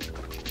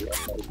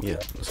 Yeah,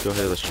 let's go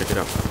ahead, let's check it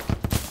out.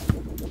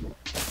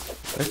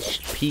 Let's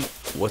peep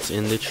what's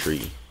in the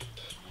tree.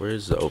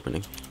 Where's the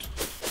opening?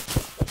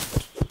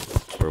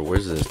 Or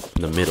where's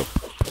the middle?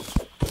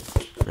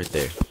 Right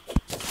there.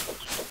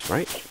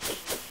 Right?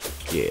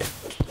 Yeah.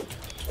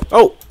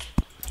 Oh!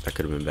 That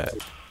could have been bad.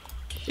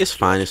 It's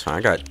fine, it's fine.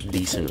 I got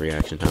decent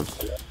reaction time.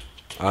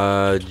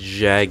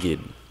 Jagged.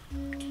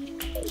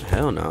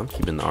 Hell no, I'm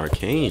keeping the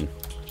arcane.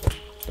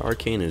 The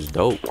arcane is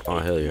dope. Oh,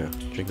 hell yeah.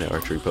 Drink that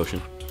archery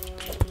potion.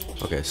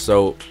 Okay,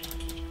 so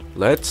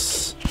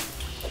let's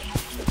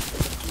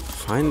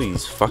find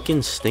these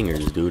fucking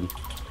stingers, dude.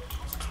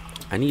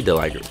 I need to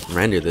like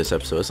render this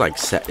episode. It's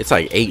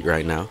like 8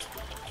 right now.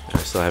 I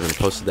still haven't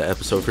posted the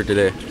episode for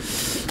today.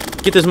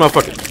 Get this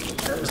motherfucker.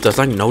 This does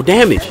like no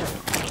damage.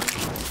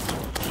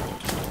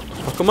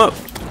 Fuck him up.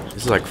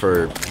 This is like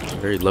for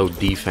very low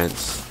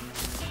defense,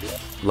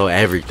 low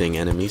everything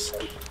enemies.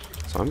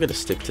 So I'm gonna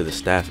stick to the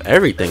staff.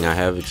 Everything I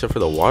have except for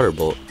the water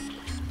bolt.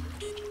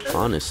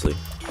 Honestly.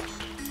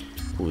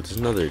 Ooh, there's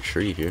another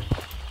tree here.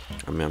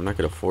 I mean, I'm not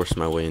gonna force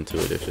my way into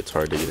it if it's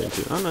hard to get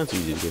into. Oh, no, it's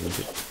easy to get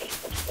into.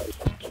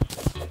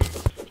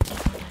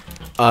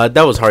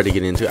 That was hard to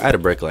get into. I had to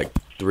break like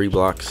 3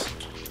 blocks.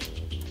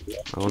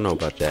 I don't know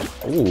about that.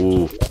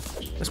 Ooh,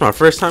 that's my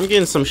first time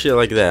getting some shit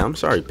like that. I'm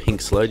sorry,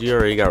 Pink Sludge, you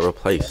already got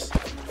replaced.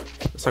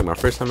 It's like my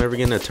first time ever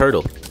getting a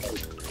turtle.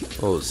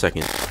 Oh,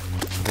 second. I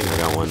think I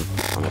got one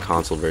on the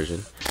console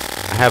version.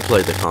 I have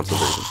played the console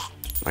version,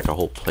 like a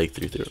whole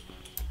playthrough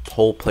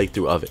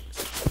of it.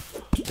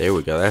 There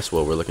we go. That's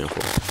what we're looking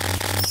for.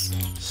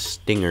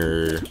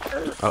 Stinger.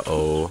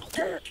 Uh-oh.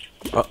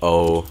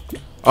 Uh-oh.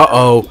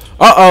 Uh-oh.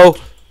 Uh-oh.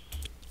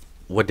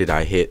 What did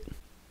I hit?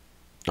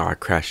 Oh, I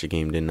crashed the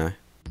game, didn't I?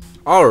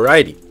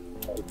 Alrighty.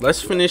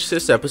 Let's finish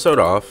this episode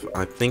off.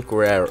 I think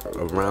we're at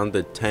around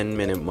the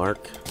 10-minute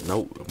mark.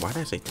 No, why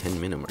did I say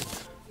 10-minute mark?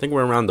 I think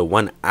we're around the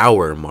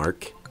 1-hour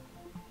mark.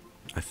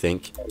 I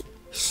think.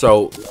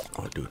 So,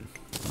 oh, dude.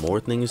 More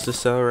things to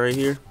sell right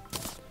here.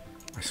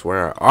 I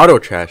swear I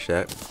auto-trashed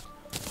that.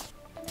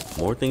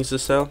 More things to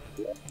sell?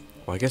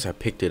 Well, I guess I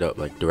picked it up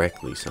like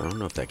directly, so I don't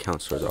know if that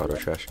counts towards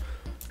auto-trash.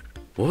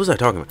 What was I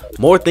talking about?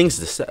 More things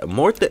to sell.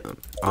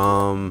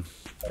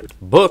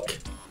 Book.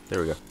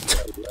 There we go.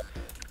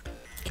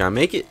 Can I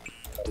make it?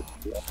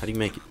 How do you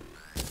make it?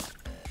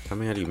 Tell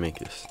me, how do you make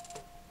this?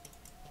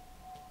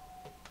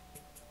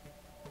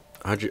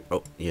 100.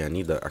 Oh, yeah,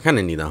 I kind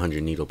of need the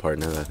 100 needle part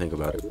now that I think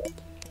about it.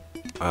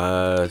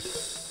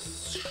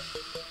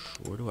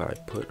 Where do I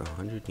put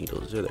 100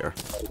 needles? There they are.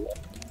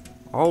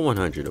 All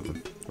 100 of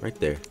them. Right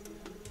there.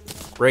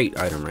 Great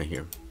item right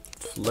here.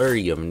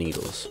 Flurry of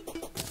needles.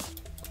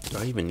 Do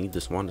I even need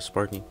this wand to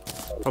spark me?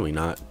 Probably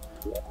not.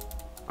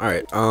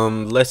 Alright,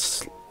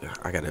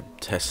 I gotta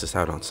test this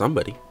out on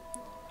somebody.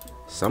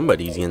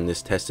 Somebody's getting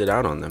this tested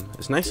out on them.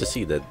 It's nice to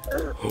see that.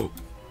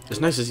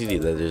 It's nice to see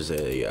that there's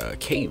a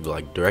cave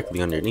like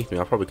directly underneath me.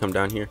 I'll probably come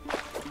down here,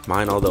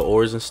 mine all the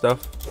ores and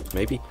stuff.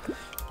 Maybe.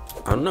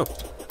 I don't know.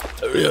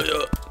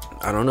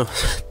 I don't know.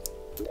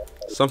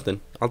 Something.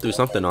 I'll do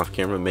something off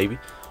camera. Maybe.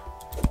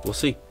 We'll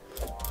see.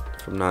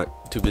 If I'm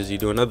not too busy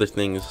doing other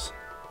things,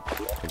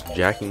 like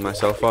jacking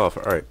myself off.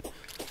 All right.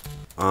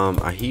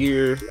 I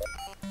hear.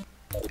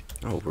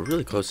 Oh, we're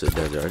really close to the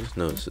desert. I just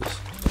noticed this.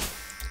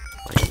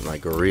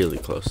 Like really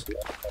close.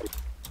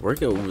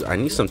 I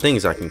need some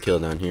things I can kill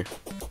down here.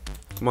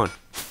 Come on.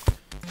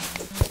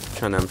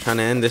 I'm trying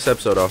to end this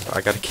episode off.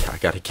 I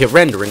gotta get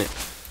rendering it.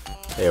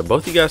 Hey, are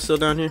both you guys still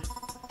down here?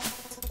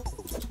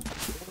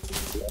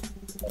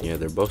 Yeah,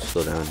 they're both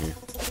still down here.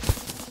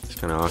 It's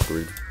kind of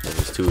awkward.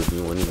 There's two of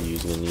you. One of you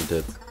is gonna need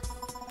to,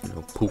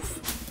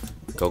 poof,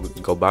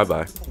 go bye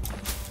bye.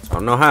 I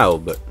don't know how,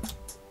 but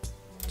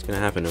it's gonna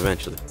happen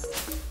eventually.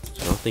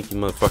 So I don't think you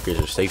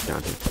motherfuckers are safe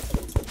down here.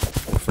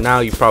 For now,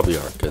 you probably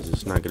are, because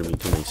it's not going to be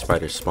too many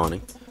spiders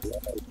spawning.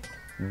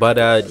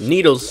 But,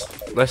 needles,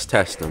 let's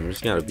test them.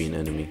 There's got to be an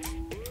enemy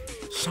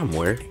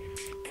somewhere.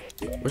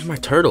 Where's my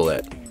turtle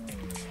at?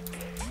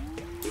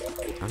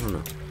 I don't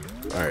know.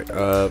 Alright,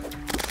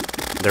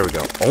 there we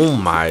go. Oh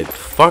my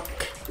fuck.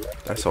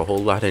 That's a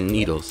whole lot of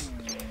needles.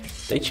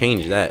 They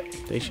changed that.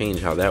 They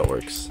changed how that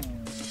works.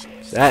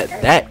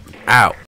 Ow.